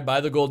number retired by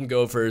the Golden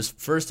Gophers.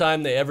 First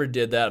time they ever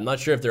did that. I'm not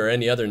sure if there are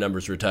any other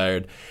numbers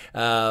retired.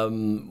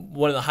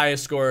 One of the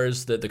highest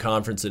scorers that the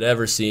conference had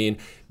ever seen.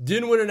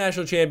 Didn't win a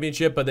national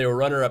championship, but they were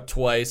runner-up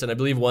twice, and I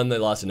believe one they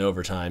lost in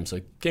overtime, so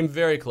it came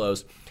very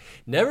close.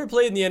 Never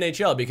played in the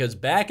NHL because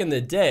back in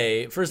the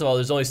day, first of all,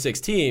 there's only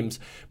 6 teams,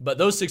 but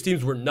those 6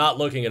 teams were not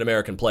looking at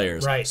American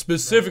players,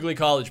 specifically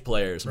college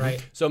players.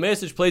 Right. So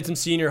Mayasich played some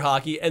senior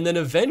hockey, and then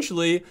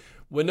eventually,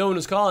 when no one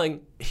was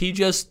calling, he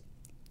just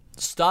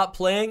stopped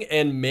playing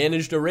and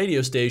managed a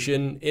radio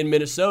station in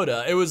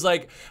Minnesota. It was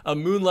like a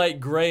Moonlight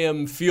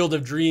Graham Field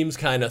of Dreams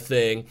kind of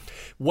thing.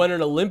 Won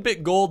an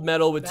Olympic gold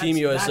medal with Team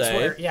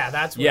USA.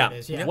 That's where it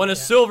is. Yeah. Won a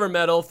silver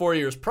medal 4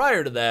 years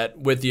prior to that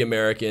with the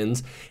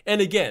Americans.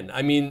 And again,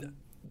 I mean,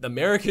 the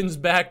Americans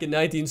back in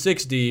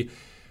 1960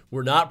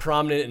 were not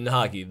prominent in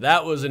hockey.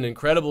 That was an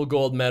incredible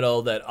gold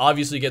medal that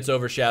obviously gets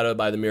overshadowed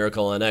by the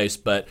Miracle on Ice,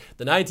 but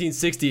the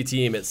 1960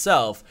 team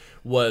itself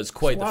was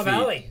quite the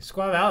feat.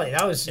 Squaw Valley.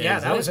 That was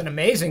that was an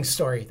amazing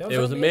story. It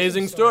was an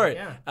amazing story.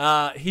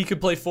 Yeah. He could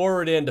play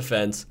forward and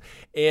defense,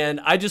 and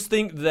I just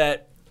think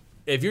that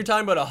if you're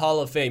talking about a Hall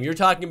of Fame, you're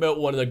talking about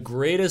one of the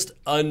greatest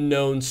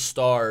unknown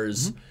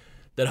stars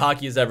that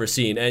hockey has ever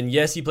seen. And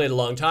yes, he played a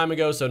long time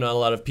ago, so not a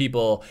lot of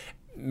people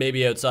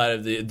maybe outside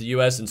of the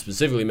U.S. and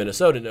specifically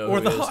Minnesota know or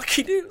who the he is.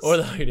 Hockey News. Or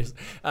the Hockey News.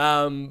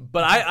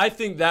 But I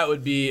think that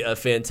would be a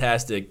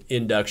fantastic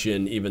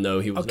induction, even though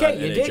he was not an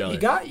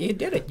NHL. You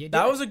did it.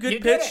 That was a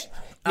good pitch.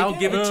 I'll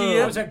give it to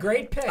you. It was a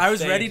great pitch. I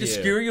was ready to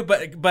skewer you,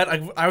 but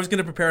I was going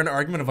to prepare an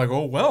argument of like,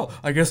 oh, well,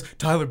 I guess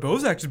Tyler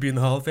Bozak should be in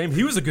the Hall of Fame.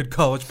 He was a good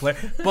college player.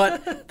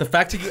 But the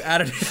fact that you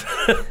added it,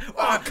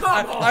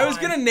 I was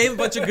going to name a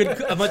bunch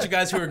of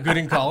guys who were good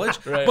in college.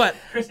 Right. But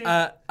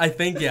I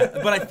think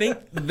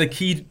the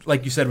key,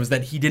 like you said, was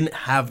that he didn't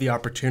have the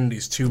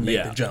opportunities to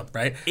make the jump,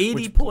 right?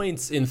 80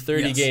 points in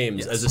 30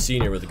 games as a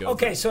senior with the Gophers.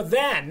 Okay, so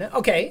then,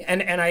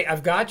 and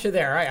I've got you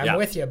there. I'm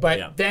with you.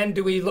 But then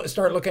do we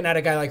start looking at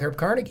a guy like Herb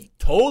Carnegie?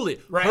 Totally.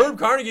 Right? Herb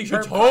Carnegie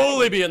should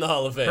totally be in the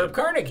Hall of Fame. Herb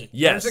Carnegie.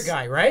 Yes. There's a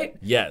guy, right?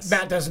 Yes.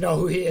 Matt doesn't know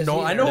who he is.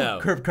 No, I know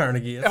who Herb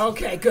Carnegie is.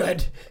 Okay,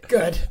 good.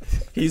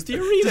 He's the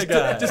arena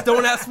guy. Just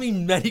don't ask me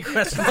many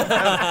questions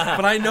about him,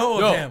 but I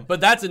know of him.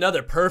 But that's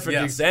another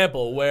perfect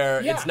example where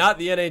it's not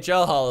the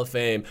NHL Hall of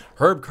Fame.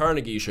 Herb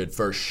Carnegie should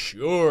for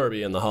sure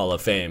be in the Hall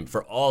of Fame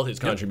for all his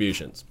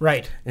contributions.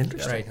 Right.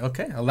 Interesting. Right.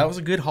 Okay. Well, that was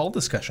a good Hall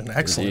discussion.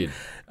 Excellent. Indeed.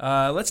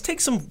 Let's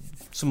take some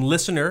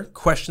listener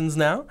questions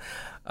now.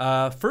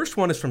 First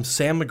one is from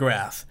Sam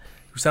McGrath,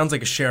 who sounds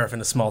like a sheriff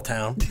in a small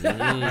town.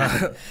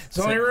 There's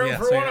only room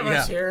for one of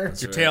us here.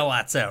 Your tail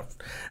lights out.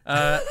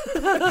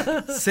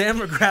 Sam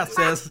McGrath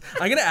says,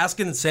 I'm going to ask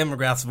it in Sam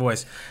McGrath's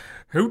voice.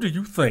 Who do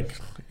you think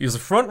is a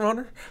front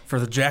runner for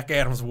the Jack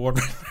Adams Award?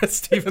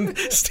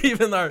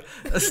 Stephen,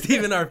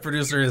 our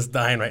producer, is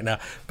dying right now.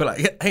 But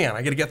hang on,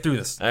 I got to get through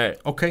this. All right.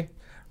 Okay.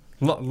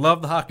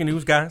 Love the Hockey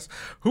News, guys.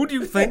 Who do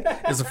you think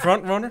is a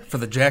front runner for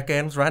the Jack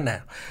Adams right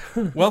now?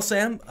 Well,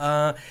 Sam,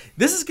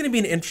 this is going to be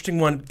an interesting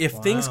one. If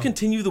things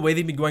continue the way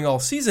they've been going all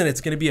season,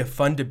 it's going to be a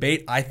fun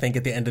debate, I think,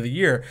 at the end of the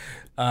year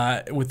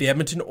with the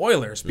Edmonton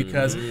Oilers.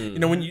 Because,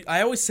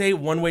 I always say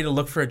one way to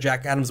look for a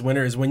Jack Adams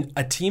winner is when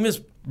a team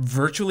is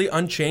virtually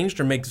unchanged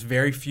or makes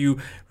very few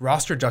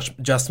roster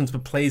adjustments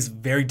but plays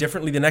very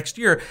differently the next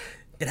year.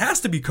 It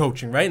has to be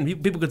coaching, right?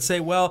 And people could say,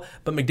 well,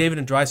 but McDavid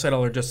and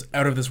Draisaitl are just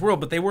out of this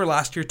world, but they were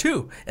last year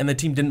too, and the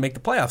team didn't make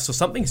the playoffs, so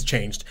something's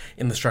changed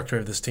in the structure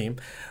of this team.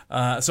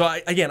 I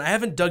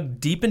haven't dug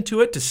deep into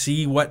it to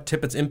see what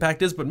Tippett's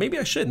impact is, but maybe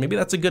I should. Maybe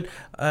that's a good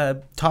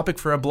topic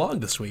for a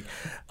blog this week.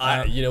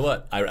 You know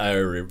what? I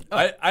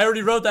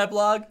already wrote that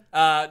blog.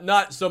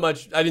 Not so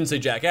much, I didn't say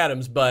Jack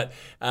Adams, but...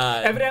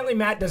 evidently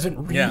Matt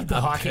doesn't read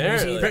the Hockey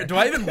News either. Do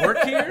I even work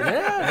here?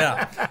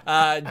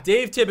 Yeah.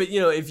 Dave Tippett,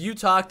 if you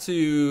talk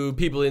to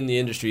people in the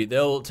industry,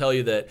 they'll tell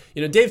you that,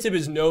 Dave Tippett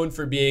is known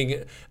for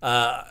being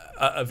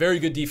a very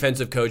good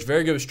defensive coach,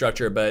 very good with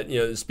structure, but,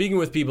 speaking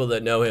with people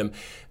that know him,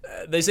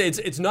 they say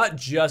it's not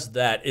just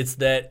that. It's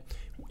that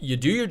you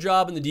do your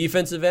job in the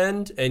defensive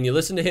end and you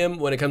listen to him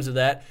when it comes to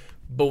that,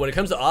 but when it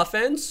comes to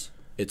offense,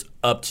 it's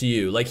up to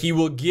you. Like, he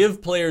will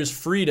give players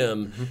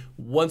freedom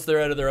once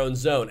they're out of their own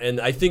zone.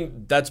 And I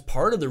think that's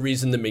part of the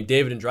reason that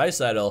McDavid and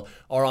Draisaitl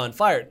are on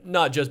fire.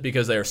 Not just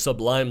because they are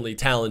sublimely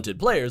talented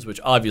players, which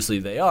obviously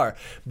they are,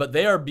 but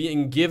they are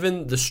being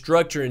given the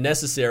structure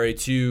necessary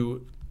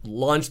to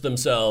launch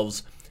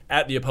themselves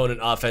at the opponent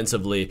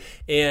offensively.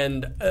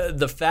 And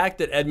the fact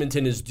that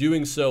Edmonton is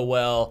doing so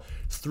well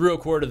through a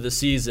quarter of the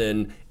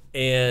season,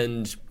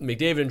 and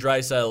McDavid and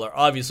Draisaitl are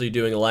obviously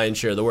doing a lion's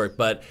share of the work,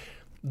 but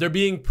they're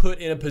being put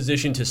in a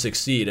position to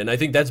succeed. And I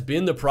think that's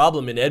been the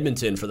problem in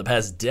Edmonton for the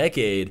past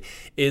decade,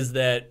 is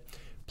that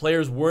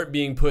players weren't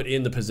being put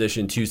in the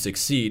position to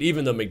succeed,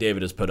 even though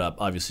McDavid has put up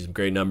obviously some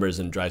great numbers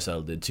and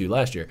Draisaitl did too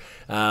last year.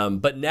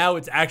 But now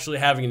it's actually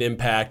having an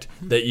impact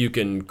that you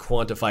can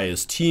quantify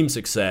as team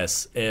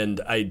success,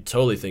 and I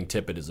totally think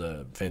Tippett is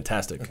a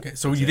fantastic. Okay,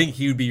 so you think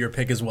he would be your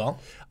pick as well?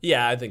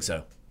 Yeah, I think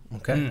so.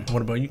 Okay.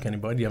 What about you, Kenny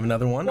Boy? Do you have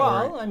another one?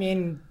 Well, I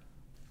mean,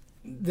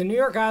 the New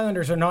York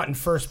Islanders are not in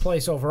first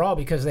place overall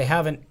because they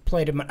haven't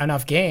played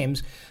enough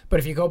games. But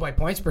if you go by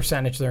points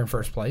percentage, they're in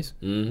first place.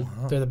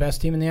 Mm-hmm. They're the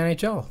best team in the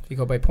NHL if you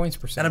go by points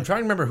percentage. And I'm trying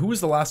to remember, who was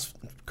the last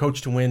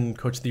coach to win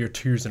Coach of the Year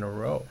 2 years in a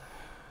row?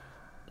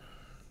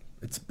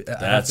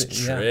 That's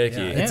tricky.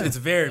 Yeah. It's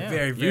very,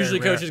 very, very Usually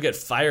rare. coches get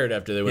fired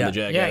after they win the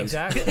Jack Yeah, Adams.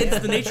 exactly. It's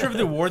the nature of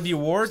the award. The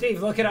award,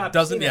 Steve, look it up.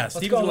 Doesn't Steve,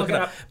 Steve look it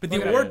up. But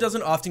the award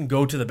doesn't often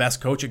go to the best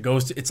coach. It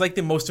goes to, it's like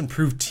the most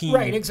improved team.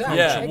 Right, exactly.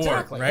 Yeah.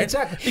 Exactly. Award, right?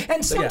 Exactly.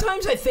 And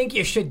sometimes I think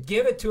you should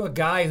give it to a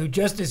guy who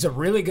just is a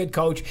really good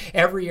coach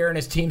every year and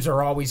his teams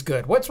are always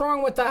good. What's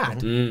wrong with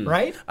that?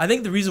 Right? I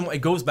think the reason why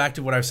it goes back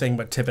to what I was saying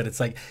about Tippett. It's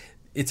like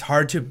it's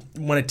hard to,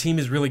 when a team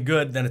is really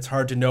good, then it's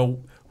hard to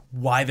know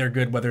why they're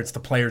good, whether it's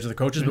the players or the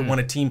coaches. But when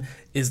a team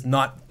is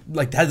not,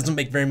 like, doesn't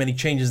make very many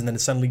changes and then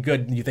it's suddenly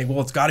good, and you think, well,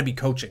 it's got to be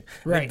coaching.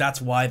 Right. I think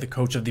that's why the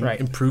coach of the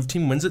improved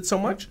team wins it so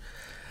much.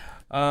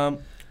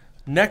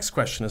 Next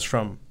question is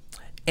from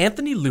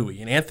Anthony Louie,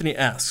 and Anthony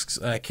asks,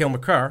 Cale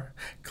Makar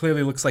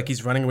clearly looks like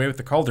he's running away with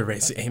the Calder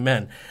race.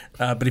 Amen.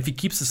 But if he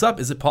keeps this up,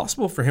 is it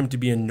possible for him to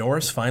be a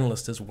Norris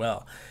finalist as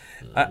well?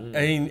 I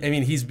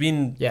mean, he's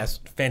been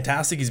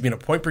fantastic. He's been a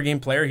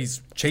point-per-game player.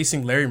 He's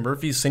chasing Larry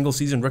Murphy's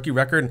single-season rookie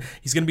record. And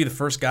he's going to be the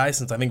first guy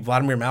since, I think,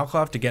 Vladimir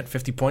Malkov to get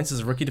 50 points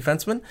as a rookie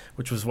defenseman,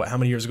 which was, how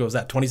many years ago was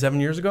that? 27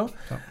 years ago?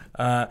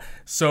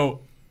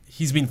 So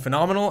he's been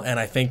phenomenal, and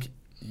I think,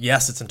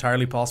 yes, it's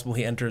entirely possible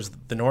he enters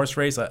the Norris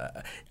race.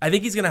 I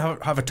think he's going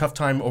to have a tough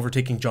time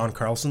overtaking John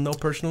Carlson, though,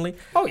 personally.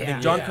 Oh, yeah. I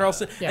think John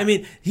Carlson, I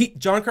mean,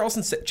 John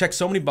Carlson checks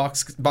so many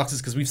boxes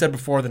because we've said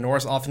before, the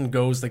Norris often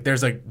goes, like,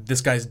 there's like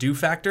this guy's due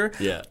factor.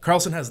 Yeah.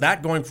 Carlson has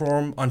that going for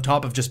him on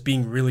top of just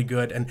being really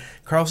good. And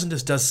Carlson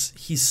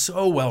he's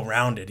so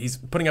well-rounded. He's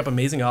putting up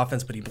amazing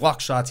offense, but he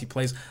blocks shots. He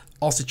plays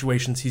all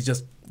situations. He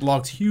just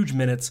logs huge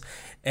minutes.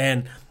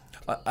 And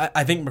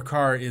I think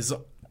Makar is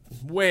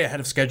way ahead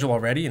of schedule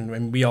already,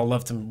 and we all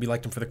loved him. We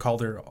liked him for the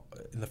Calder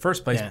in the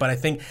first place. But I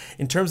think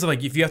in terms of,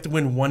 like, if you have to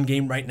win one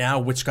game right now,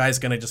 which guy's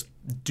going to just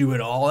do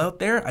it all out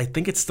there? I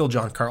think it's still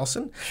John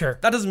Carlson. Sure.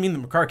 That doesn't mean that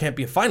Makar can't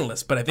be a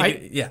finalist, but I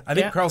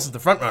think Carlson's the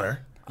front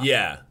runner.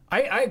 Yeah.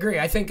 I agree.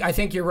 I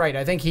think you're right.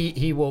 I think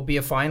he will be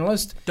a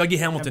finalist. Dougie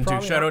Hamilton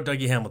too. Shout out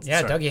Dougie Hamilton.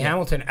 Yeah, Dougie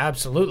Hamilton,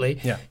 absolutely.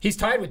 Yeah. He's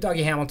tied with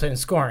Dougie Hamilton in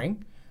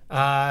scoring.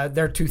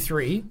 They're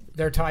 2-3.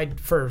 They're tied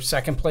for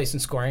second place in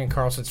scoring, and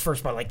Carlson's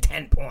first by like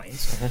 10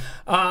 points.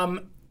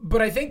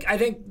 But I think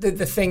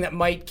the thing that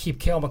might keep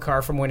Cale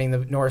Makar from winning the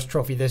Norris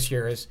Trophy this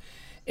year is,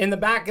 in the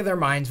back of their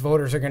minds,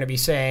 voters are going to be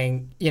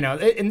saying,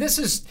 and this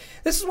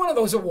is one of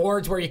those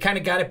awards where you kind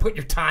of got to put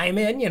your time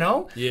in,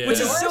 Yeah. Which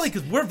is silly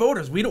because we're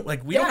voters. We don't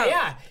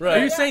Right.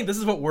 Are you saying this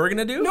is what we're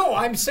going to do? No,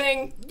 I'm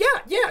saying,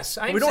 yes.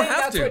 I'm we don't saying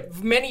have that's to.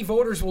 what many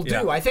voters will do.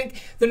 Yeah. I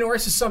think the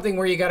Norris is something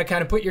where you got to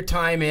kind of put your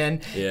time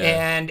in,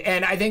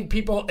 and I think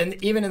people,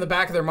 and even in the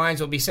back of their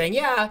minds, will be saying,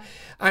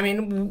 I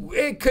mean,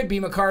 it could be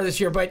Makar this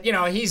year, but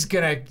he's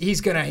got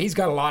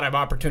a lot of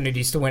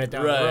opportunities to win it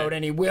down the road,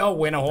 and he will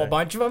win a whole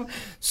bunch of them.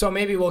 So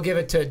maybe we'll give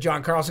it to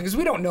John Carlson, because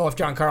we don't know if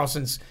John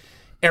Carlson's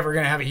ever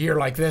going to have a year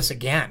like this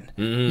again.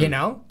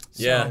 So.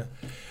 Yeah.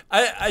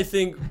 I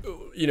think,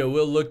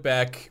 we'll look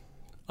back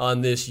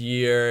on this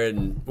year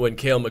and when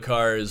Cale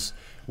Makar is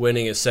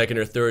winning his second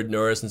or third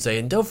Norris and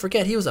saying, don't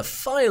forget, he was a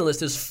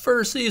finalist his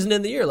first season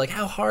in the year. Like,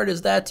 how hard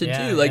is that to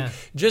do? Like,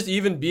 just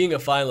even being a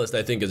finalist,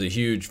 I think, is a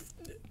huge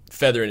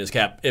feather in his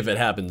cap if it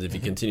happens, if he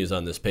continues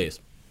on this pace.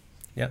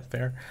 Yeah,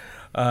 fair.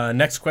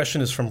 Next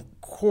question is from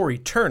Corey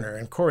Turner,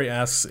 and Corey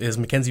asks, is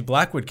Mackenzie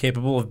Blackwood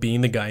capable of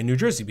being the guy in New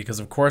Jersey? Because,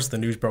 of course, the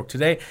news broke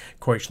today.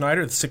 Corey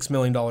Schneider, the $6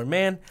 million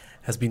man,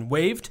 has been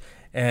waived,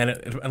 and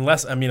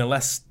unless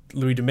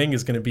Louis Domingue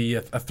is going to be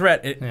a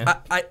threat,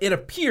 it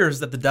appears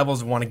that the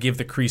Devils want to give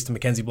the crease to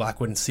Mackenzie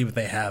Blackwood and see what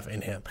they have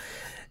in him.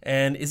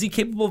 And is he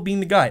capable of being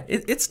the guy?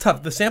 It's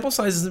tough. The sample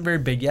size isn't very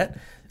big yet.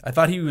 I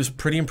thought he was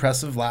pretty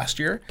impressive last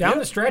year. Down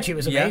the stretch, he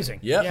was amazing.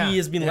 Yeah. He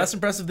has been less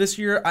impressive this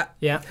year.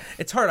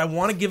 It's hard. I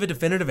want to give a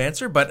definitive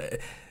answer, but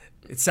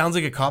it sounds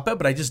like a cop-out,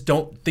 but I just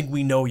don't think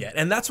we know yet.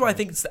 And that's why I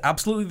think it's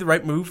absolutely the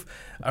right move.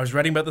 I was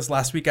writing about this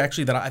last week,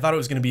 actually, that I thought it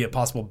was going to be a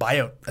possible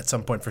buyout at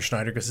some point for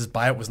Schneider, because his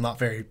buyout was not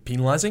very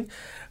penalizing.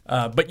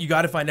 But you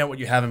got to find out what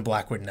you have in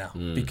Blackwood now,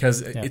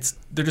 because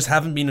there just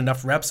haven't been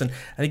enough reps, and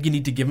I think you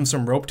need to give him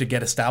some rope to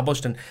get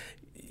established. And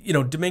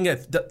Domingue,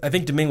 I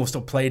think Domingue will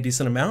still play a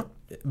decent amount,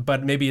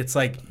 but maybe it's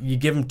like you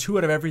give him 2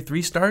 out of every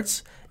 3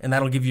 starts, and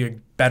that'll give you a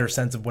better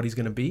sense of what he's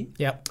going to be.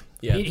 Yep.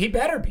 Yeah. He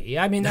better be.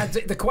 I mean, that's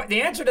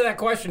the answer to that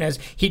question is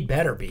he'd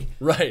better be.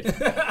 Right.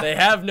 They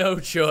have no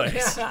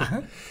choice.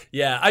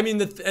 Yeah. I mean,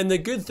 the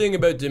good thing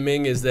about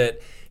Domingue is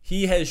that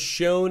he has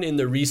shown in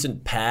the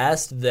recent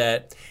past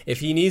that if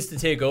he needs to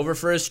take over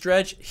for a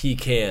stretch, he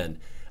can.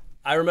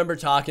 I remember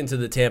talking to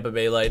the Tampa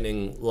Bay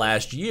Lightning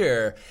last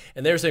year,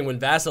 and they were saying when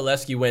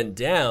Vasilevsky went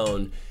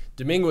down,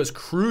 Domingue was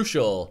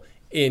crucial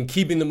in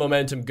keeping the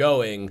momentum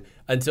going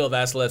until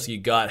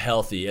Vasilevsky got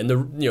healthy. And the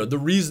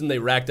reason they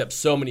racked up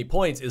so many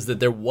points is that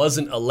there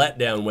wasn't a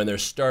letdown when their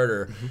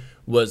starter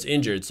was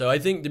injured. So I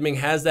think Domingue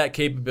has that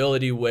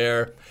capability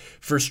where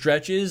for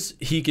stretches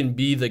he can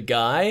be the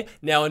guy.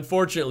 Now,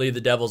 unfortunately,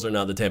 the Devils are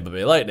not the Tampa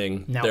Bay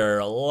Lightning. No. They're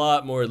a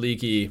lot more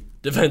leaky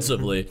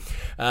defensively.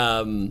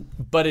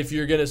 But if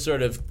you're going to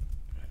sort of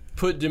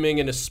put Domingue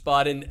in a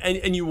spot,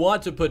 and you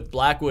want to put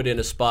Blackwood in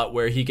a spot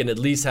where he can at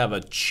least have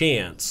a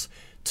chance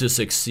to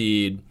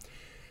succeed,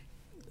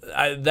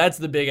 that's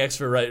the big X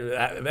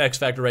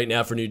factor right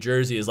now for New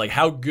Jersey is like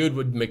how good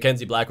would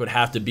Mackenzie Blackwood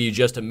have to be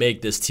just to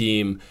make this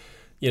team,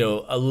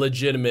 a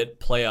legitimate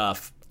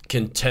playoff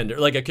contender,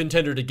 like a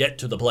contender to get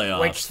to the playoffs.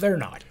 Which they're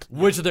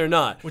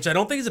not. Which I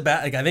don't think is a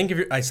bad. Like I think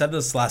I said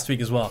this last week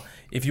as well.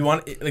 If you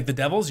want, like the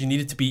Devils, you need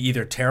it to be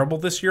either terrible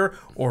this year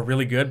or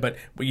really good. But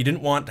what you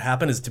didn't want to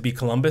happen is to be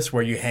Columbus,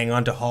 where you hang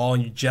on to Hall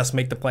and you just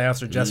make the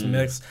playoffs or just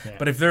mix. Yeah.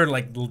 But if they're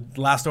like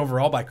last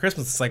overall by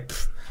Christmas, it's like,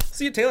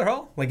 see you, Taylor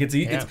Hall. Like it's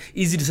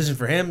easy decision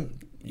for him,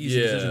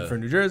 easy decision for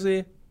New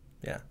Jersey.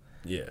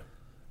 Yeah.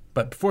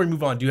 But before we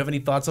move on, do you have any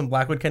thoughts on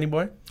Blackwood, Kenny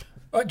boy?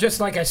 Just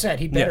like I said,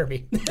 he better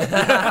be.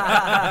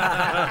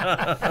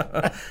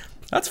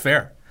 That's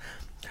fair.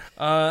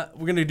 We're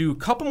going to do a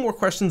couple more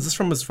questions. This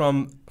one was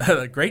from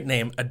a great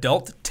name,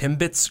 Adult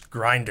Timbits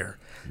Grinder.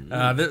 There's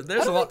I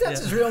don't think that's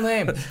his real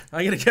name.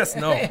 I'm going to guess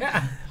no.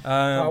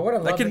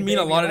 That can mean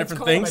a lot of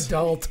different things.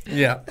 Adult.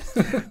 Yeah.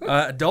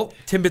 Adult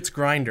Timbits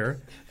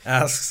Grinder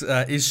asks,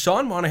 is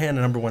Sean Monahan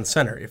a number one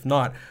center? If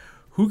not,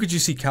 who could you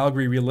see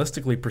Calgary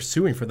realistically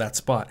pursuing for that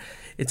spot?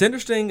 It's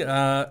interesting.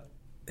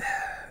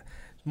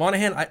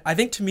 Monahan, I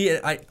think to me,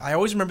 I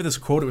always remember this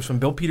quote. It was from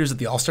Bill Peters at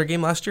the All-Star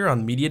game last year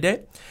on Media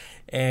Day.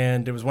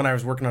 And it was when I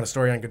was working on a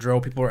story on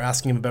Gaudreau. People were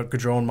asking him about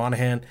Gaudreau and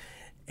Monahan.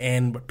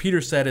 And what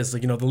Peter said is,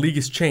 like, the league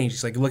has changed.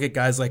 He's like, look at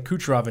guys like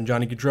Kucherov and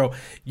Johnny Gaudreau.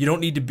 You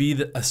don't need to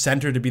be a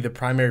center to be the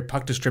primary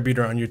puck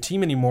distributor on your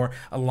team anymore.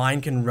 A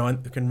line can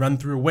run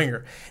through a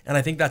winger. And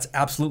I think that's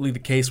absolutely the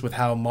case with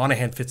how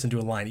Monahan fits into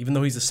a line. Even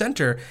though he's a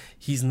center,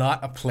 he's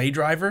not a play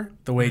driver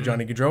the way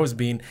Johnny Gaudreau has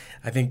been.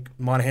 I think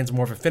Monahan's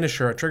more of a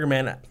finisher, a trigger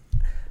man.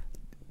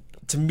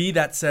 To me,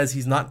 that says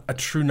he's not a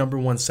true number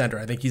one center.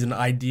 I think he's an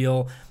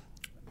ideal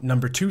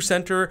number two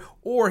center,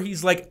 or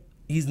he's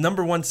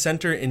number one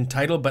center in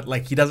title, but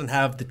like he doesn't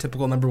have the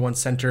typical number one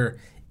center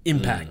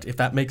impact, if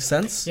that makes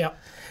sense. Yeah.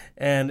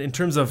 And in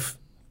terms of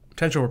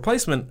potential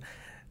replacement,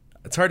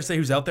 it's hard to say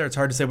who's out there. It's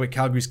hard to say what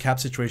Calgary's cap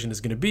situation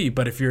is going to be.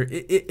 But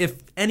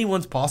if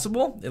anyone's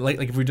possible, like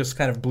if we're just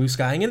kind of blue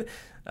skying it,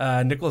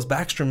 Nicholas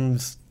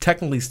Backstrom's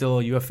technically still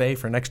a UFA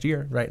for next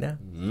year right now.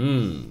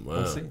 Wow.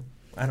 We'll see.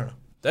 I don't know.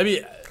 That'd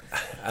be.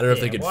 I don't know if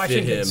they could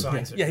fit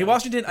him.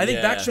 Washington. I think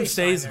Backstrom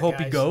stays. Hope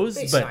he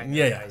goes. But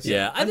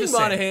yeah. I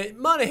think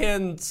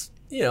Monahan's.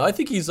 I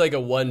think he's like a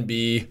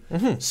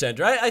 1B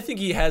center. I think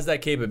he has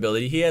that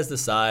capability. He has the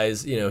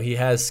size. He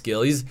has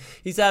skill. He's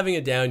having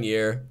a down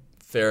year.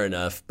 Fair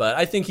enough. But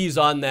I think he's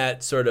on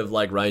that sort of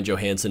like Ryan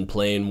Johansson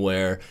plane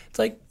where it's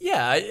like,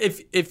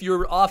 if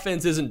your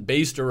offense isn't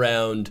based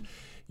around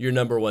your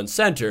number one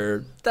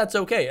center, that's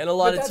okay. And a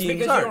lot of teams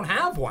because aren't. You don't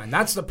have one.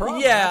 That's the problem.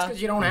 Yeah. That's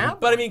because you don't have one.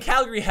 But I mean,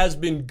 Calgary has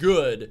been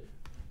good,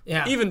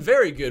 even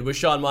very good with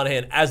Sean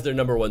Monahan as their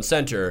number one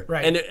center.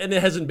 Right. And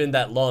it hasn't been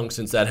that long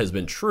since that has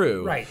been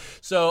true. Right.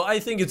 So I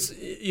think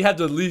you have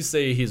to at least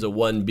say he's a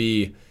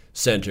 1B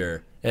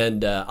center.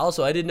 And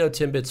also, I didn't know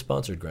Timbit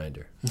sponsored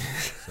Grindr.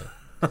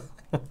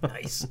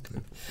 Nice.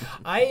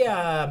 What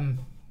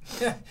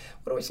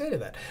do I say to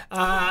that?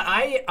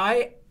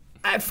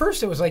 At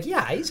first, it was like,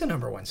 he's a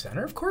number one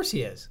center. Of course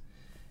he is.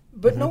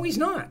 But no, he's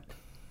not.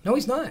 No,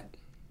 he's not.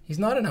 He's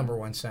not a number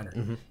one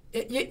center.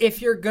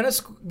 If you're going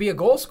to be a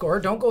goal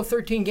scorer, don't go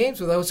 13 games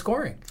without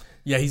scoring.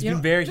 Yeah, he's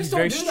very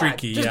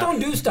streaky. Just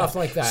don't do stuff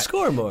like that.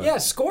 Score more. Yeah,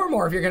 score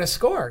more if you're going to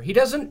score. He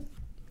doesn't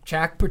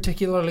check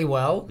particularly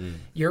well.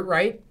 You're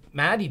right,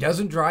 Matt. He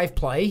doesn't drive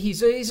play.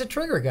 He's a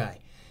trigger guy.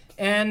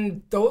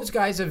 And those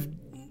guys have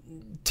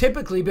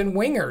typically been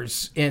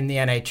wingers in the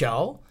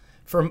NHL.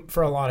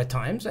 For a lot of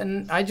times,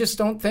 and I just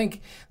don't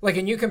think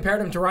and you compared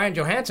him to Ryan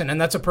Johansson,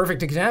 and that's a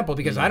perfect example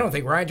because I don't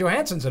think Ryan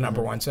Johansson's a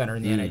number one center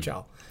in the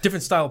NHL.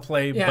 Different style of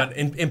play, but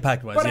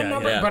impact-wise,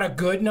 but a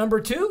good number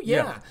two,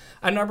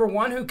 a number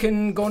one who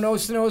can go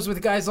nose to nose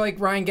with guys like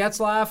Ryan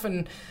Getzlaf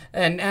and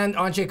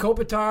Andrzej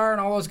Kopitar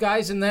and all those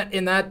guys in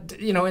that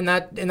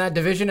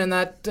division in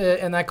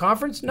that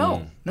conference.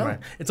 No. Right.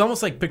 It's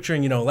almost like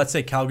picturing, let's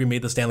say Calgary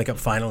made the Stanley Cup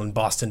final and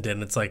Boston did,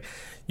 and it's like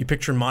you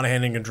picture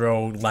Monahan and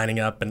Gaudreau lining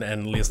up and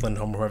Elias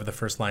Lindholm, whoever the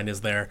first line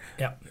is there,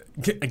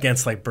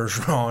 against like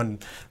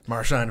Bergeron,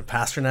 Marchand, and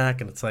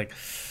Pasternak, and it's like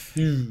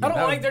I don't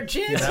like their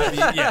chances.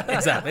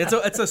 Exactly.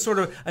 It's a sort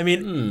of,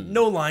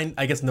 no line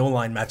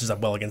matches up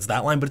well against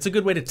that line, but it's a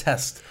good way to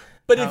test.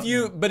 But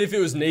if it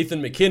was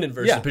Nathan McKinnon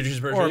versus Patrice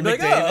Bergeron, you'd be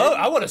like,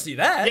 I want to see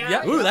that.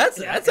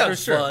 That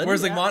sounds fun.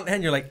 Whereas like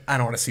Monahan, you're like, I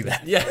don't want to see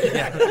that.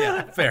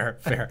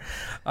 Fair.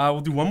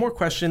 We'll do one more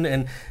question,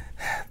 and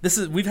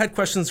we've had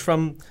questions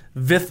from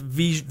Vith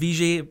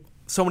Vijay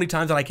so many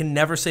times that I can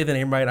never say the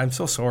name right. I'm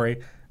so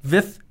sorry.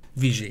 Vith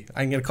Vijay.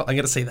 I'm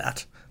gonna say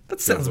that. That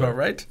sounds about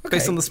right,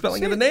 based on the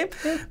spelling of the name.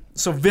 Yeah.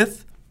 So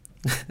Vith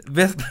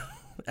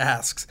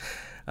asks,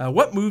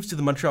 what moves do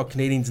the Montreal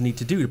Canadiens need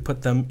to do to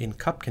put them in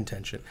cup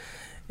contention?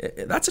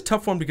 That's a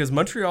tough one because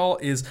Montreal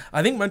is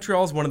one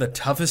of the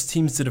toughest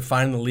teams to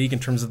define in the league in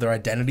terms of their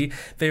identity.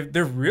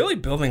 They're really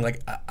building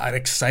like an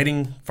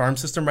exciting farm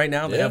system right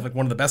now. They have like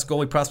one of the best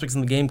goalie prospects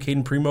in the game,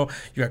 Caden Primo.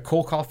 You got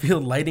Cole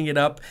Caulfield lighting it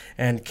up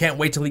and can't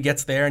wait till he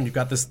gets there. And you've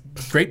got this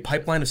great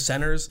pipeline of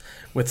centers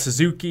with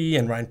Suzuki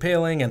and Ryan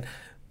Poehling. And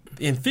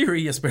in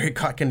theory, Jesperi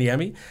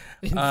Kotkaniemi.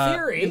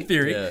 In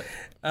theory. Yeah.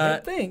 I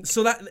think.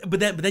 So but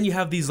then you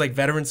have these like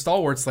veteran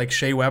stalwarts like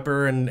Shea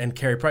Weber and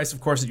Carey Price,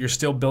 of course, that you're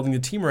still building the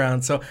team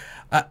around. So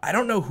I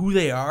don't know who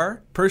they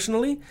are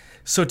personally.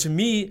 So to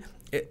me,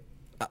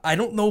 I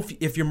don't know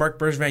if you're Marc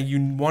Bergevin, you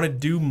want to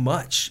do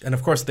much. And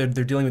of course, they're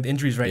dealing with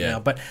injuries right now.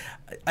 But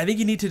I think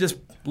you need to just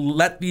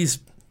let these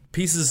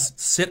pieces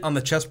sit on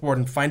the chessboard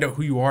and find out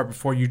who you are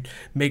before you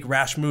make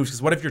rash moves.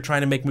 Because what if you're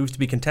trying to make moves to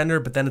be contender,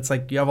 but then it's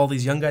like you have all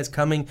these young guys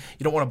coming,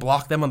 you don't want to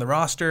block them on the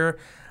roster.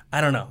 I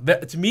don't know.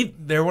 To me,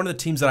 they're one of the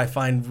teams that I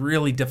find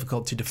really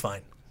difficult to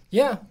define.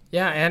 Yeah,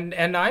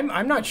 and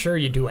I'm not sure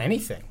you do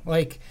anything.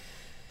 Like,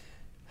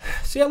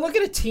 see, I look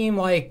at a team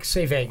like,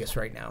 say, Vegas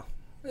right now.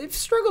 They've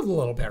struggled a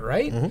little bit,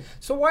 right? Mm-hmm.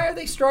 So why are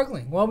they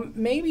struggling? Well,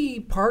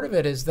 maybe part of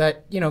it is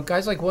that,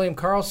 guys like William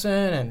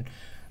Karlsson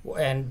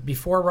and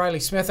before Riley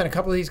Smith and a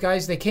couple of these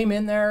guys, they came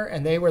in there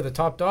and they were the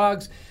top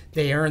dogs.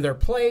 They earned their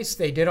place.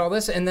 They did all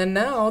this. And then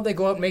now they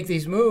go out and make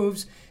these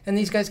moves, and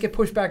these guys get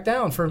pushed back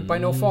down by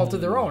no fault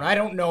of their own. I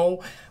don't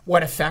know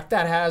what effect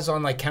that has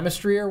on, like,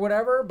 chemistry or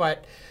whatever,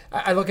 but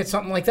I look at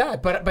something like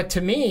that. But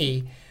to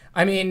me,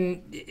 I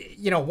mean,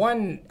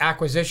 one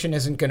acquisition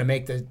isn't going to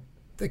make the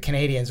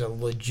Canadians a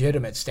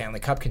legitimate Stanley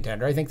Cup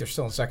contender. I think they're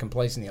still in second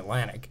place in the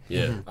Atlantic.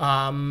 Yeah.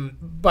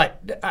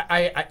 But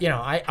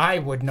I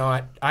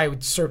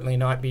would certainly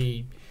not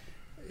be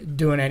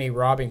doing any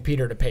robbing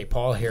Peter to pay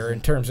Paul here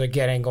in terms of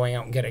going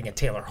out and getting a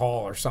Taylor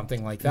Hall or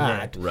something like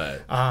that. Right.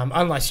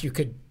 Unless you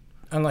could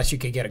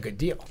get a good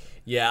deal.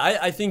 Yeah,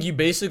 I think you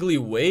basically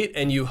wait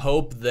and you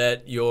hope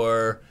that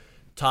your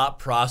top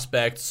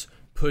prospects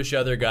push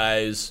other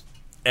guys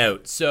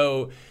out.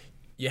 So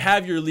you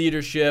have your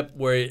leadership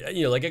where,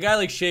 like a guy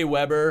like Shea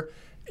Weber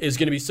is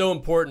going to be so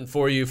important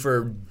for you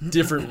for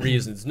different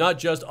reasons, not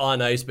just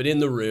on ice, but in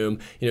the room.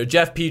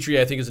 Jeff Petrie,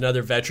 I think, is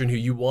another veteran who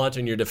you want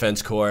in your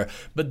defense core.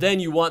 But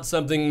then you want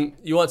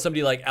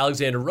somebody like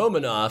Alexander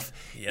Romanov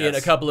in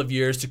a couple of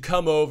years to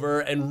come over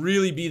and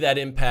really be that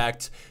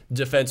impact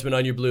defenseman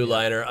on your blue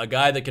liner, a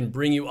guy that can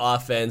bring you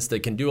offense,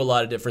 that can do a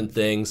lot of different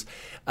things.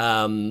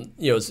 And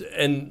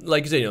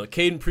like you said,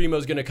 Caden Primo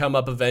is going to come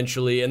up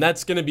eventually, and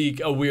that's going to be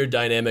a weird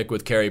dynamic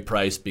with Carey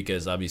Price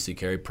because obviously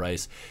Carey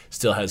Price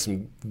still has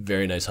some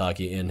very nice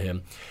hockey in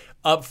him.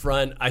 Up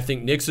front, I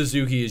think Nick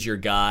Suzuki is your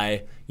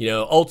guy.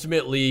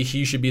 Ultimately,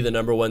 he should be the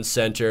number one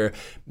center.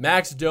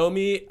 Max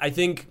Domi, I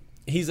think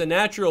he's a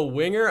natural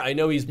winger. I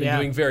know he's been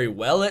doing very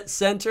well at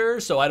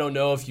center, so I don't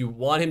know if you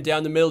want him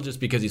down the middle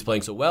just because he's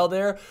playing so well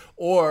there,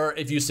 or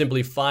if you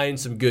simply find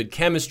some good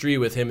chemistry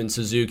with him and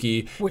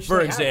Suzuki,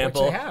 for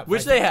example.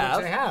 Which they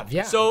have.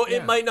 Yeah. So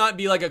it might not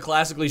be like a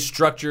classically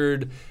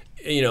structured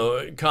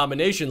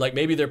combination. Like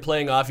maybe they're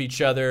playing off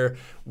each other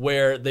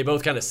where they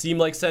both kind of seem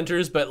like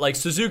centers, but like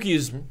Suzuki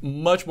is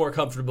much more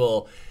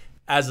comfortable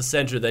as a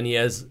center than he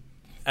is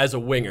as a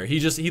winger.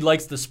 He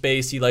likes the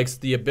space. He likes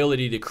the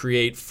ability to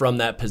create from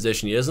that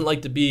position. He doesn't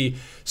like to be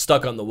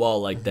stuck on the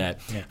wall like that.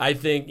 Yeah. I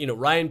think,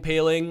 Ryan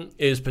Poehling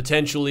is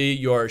potentially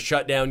your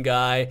shutdown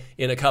guy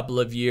in a couple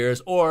of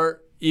years,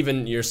 or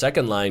even your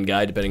second line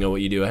guy, depending on what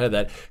you do ahead of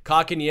that.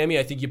 Kotkaniemi,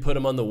 I think you put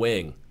him on the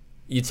wing.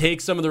 You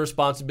take some of the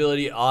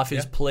responsibility off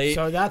his plate.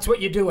 So that's what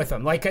you do with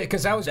him. Like,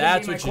 because that was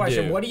going to be my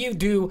question. What do you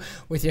do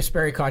with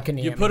Jesperi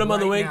Kotkaniemi? You put him on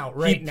the wing.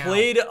 He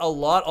played a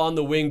lot on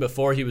the wing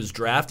before he was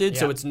drafted,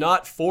 so it's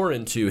not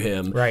foreign to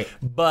him. Right.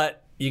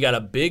 But you got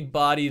a big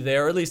body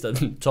there, or at least a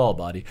tall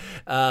body.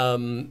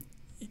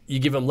 You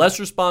give him less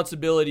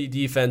responsibility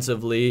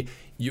defensively.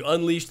 You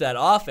unleash that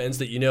offense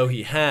that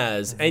he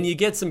has, and you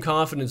get some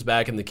confidence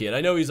back in the kid.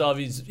 I know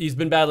he's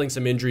been battling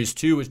some injuries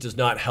too, which does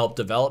not help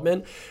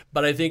development.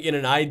 But I think in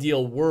an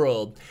ideal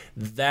world,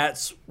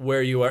 that's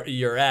where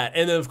you're at.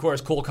 And then of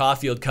course Cole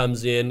Caulfield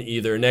comes in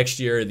either next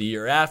year or the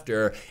year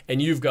after,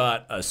 and you've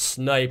got a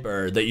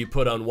sniper that you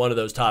put on one of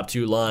those top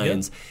two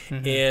lines,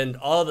 and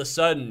all of a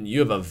sudden you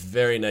have a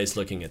very nice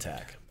looking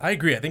attack. I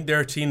agree. I think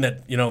they're a team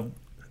that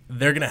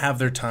they're going to have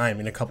their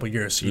time in a couple of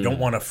years, so you don't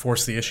want to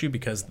force the issue,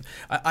 because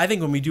I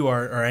think when we do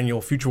our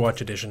annual Future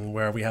Watch edition,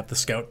 where we have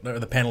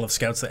the panel of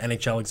scouts, the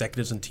NHL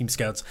executives and team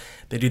scouts,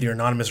 they do their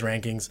anonymous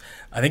rankings.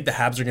 I think the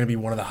Habs are going to be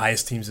one of the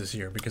highest teams this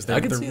year because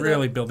they're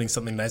really building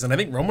something nice. And I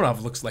think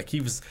Romanov looks like he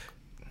was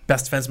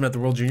best defenseman at the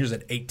World Juniors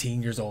at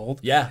 18 years old.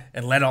 Yeah.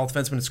 And led all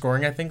defensemen in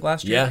scoring, I think,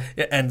 last year.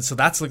 Yeah. And so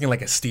that's looking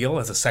like a steal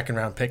as a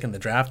second-round pick in the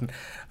draft. And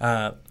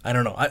I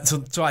don't know.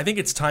 So I think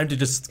it's time to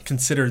just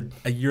consider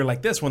a year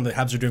like this when the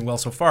Habs are doing well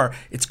so far.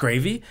 It's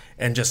gravy,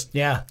 and just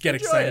get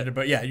excited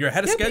about you're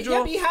ahead of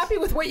schedule. Be happy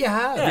with what you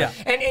have. Yeah.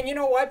 And you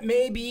know what?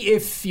 Maybe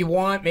if you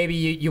want,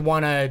 you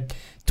want to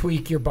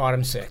tweak your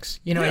bottom six.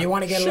 You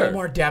want to get a little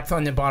more depth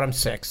on the bottom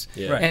six.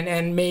 Yeah. Right.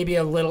 And maybe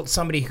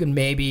somebody who can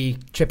maybe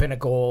chip in a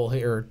goal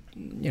here.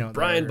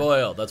 Brian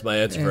Boyle. That's my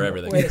answer for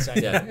everything. Wait a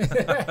second.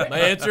 Yeah. My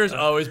answer is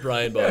always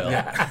Brian Boyle.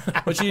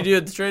 What should you do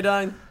at the trade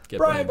line? Get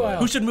Brian Boyle.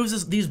 Who should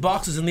move these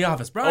boxes in the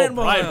office? Brian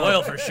Boyle. Brian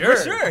Boyle for sure.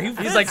 For sure.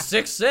 He's like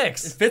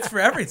 6'6". It fits for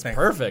everything.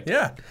 Perfect.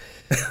 Yeah.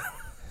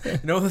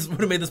 This would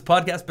have made this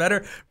podcast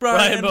better?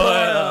 Brian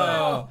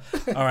Boyle.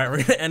 All right, we're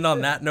going to end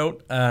on that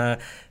note.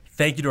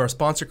 Thank you to our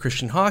sponsor,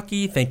 Christian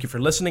Hockey. Thank you for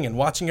listening and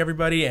watching,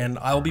 everybody. And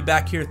I will be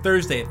back here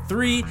Thursday at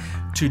 3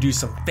 to do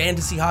some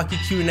fantasy hockey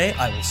Q&A.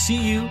 I will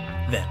see you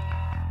then.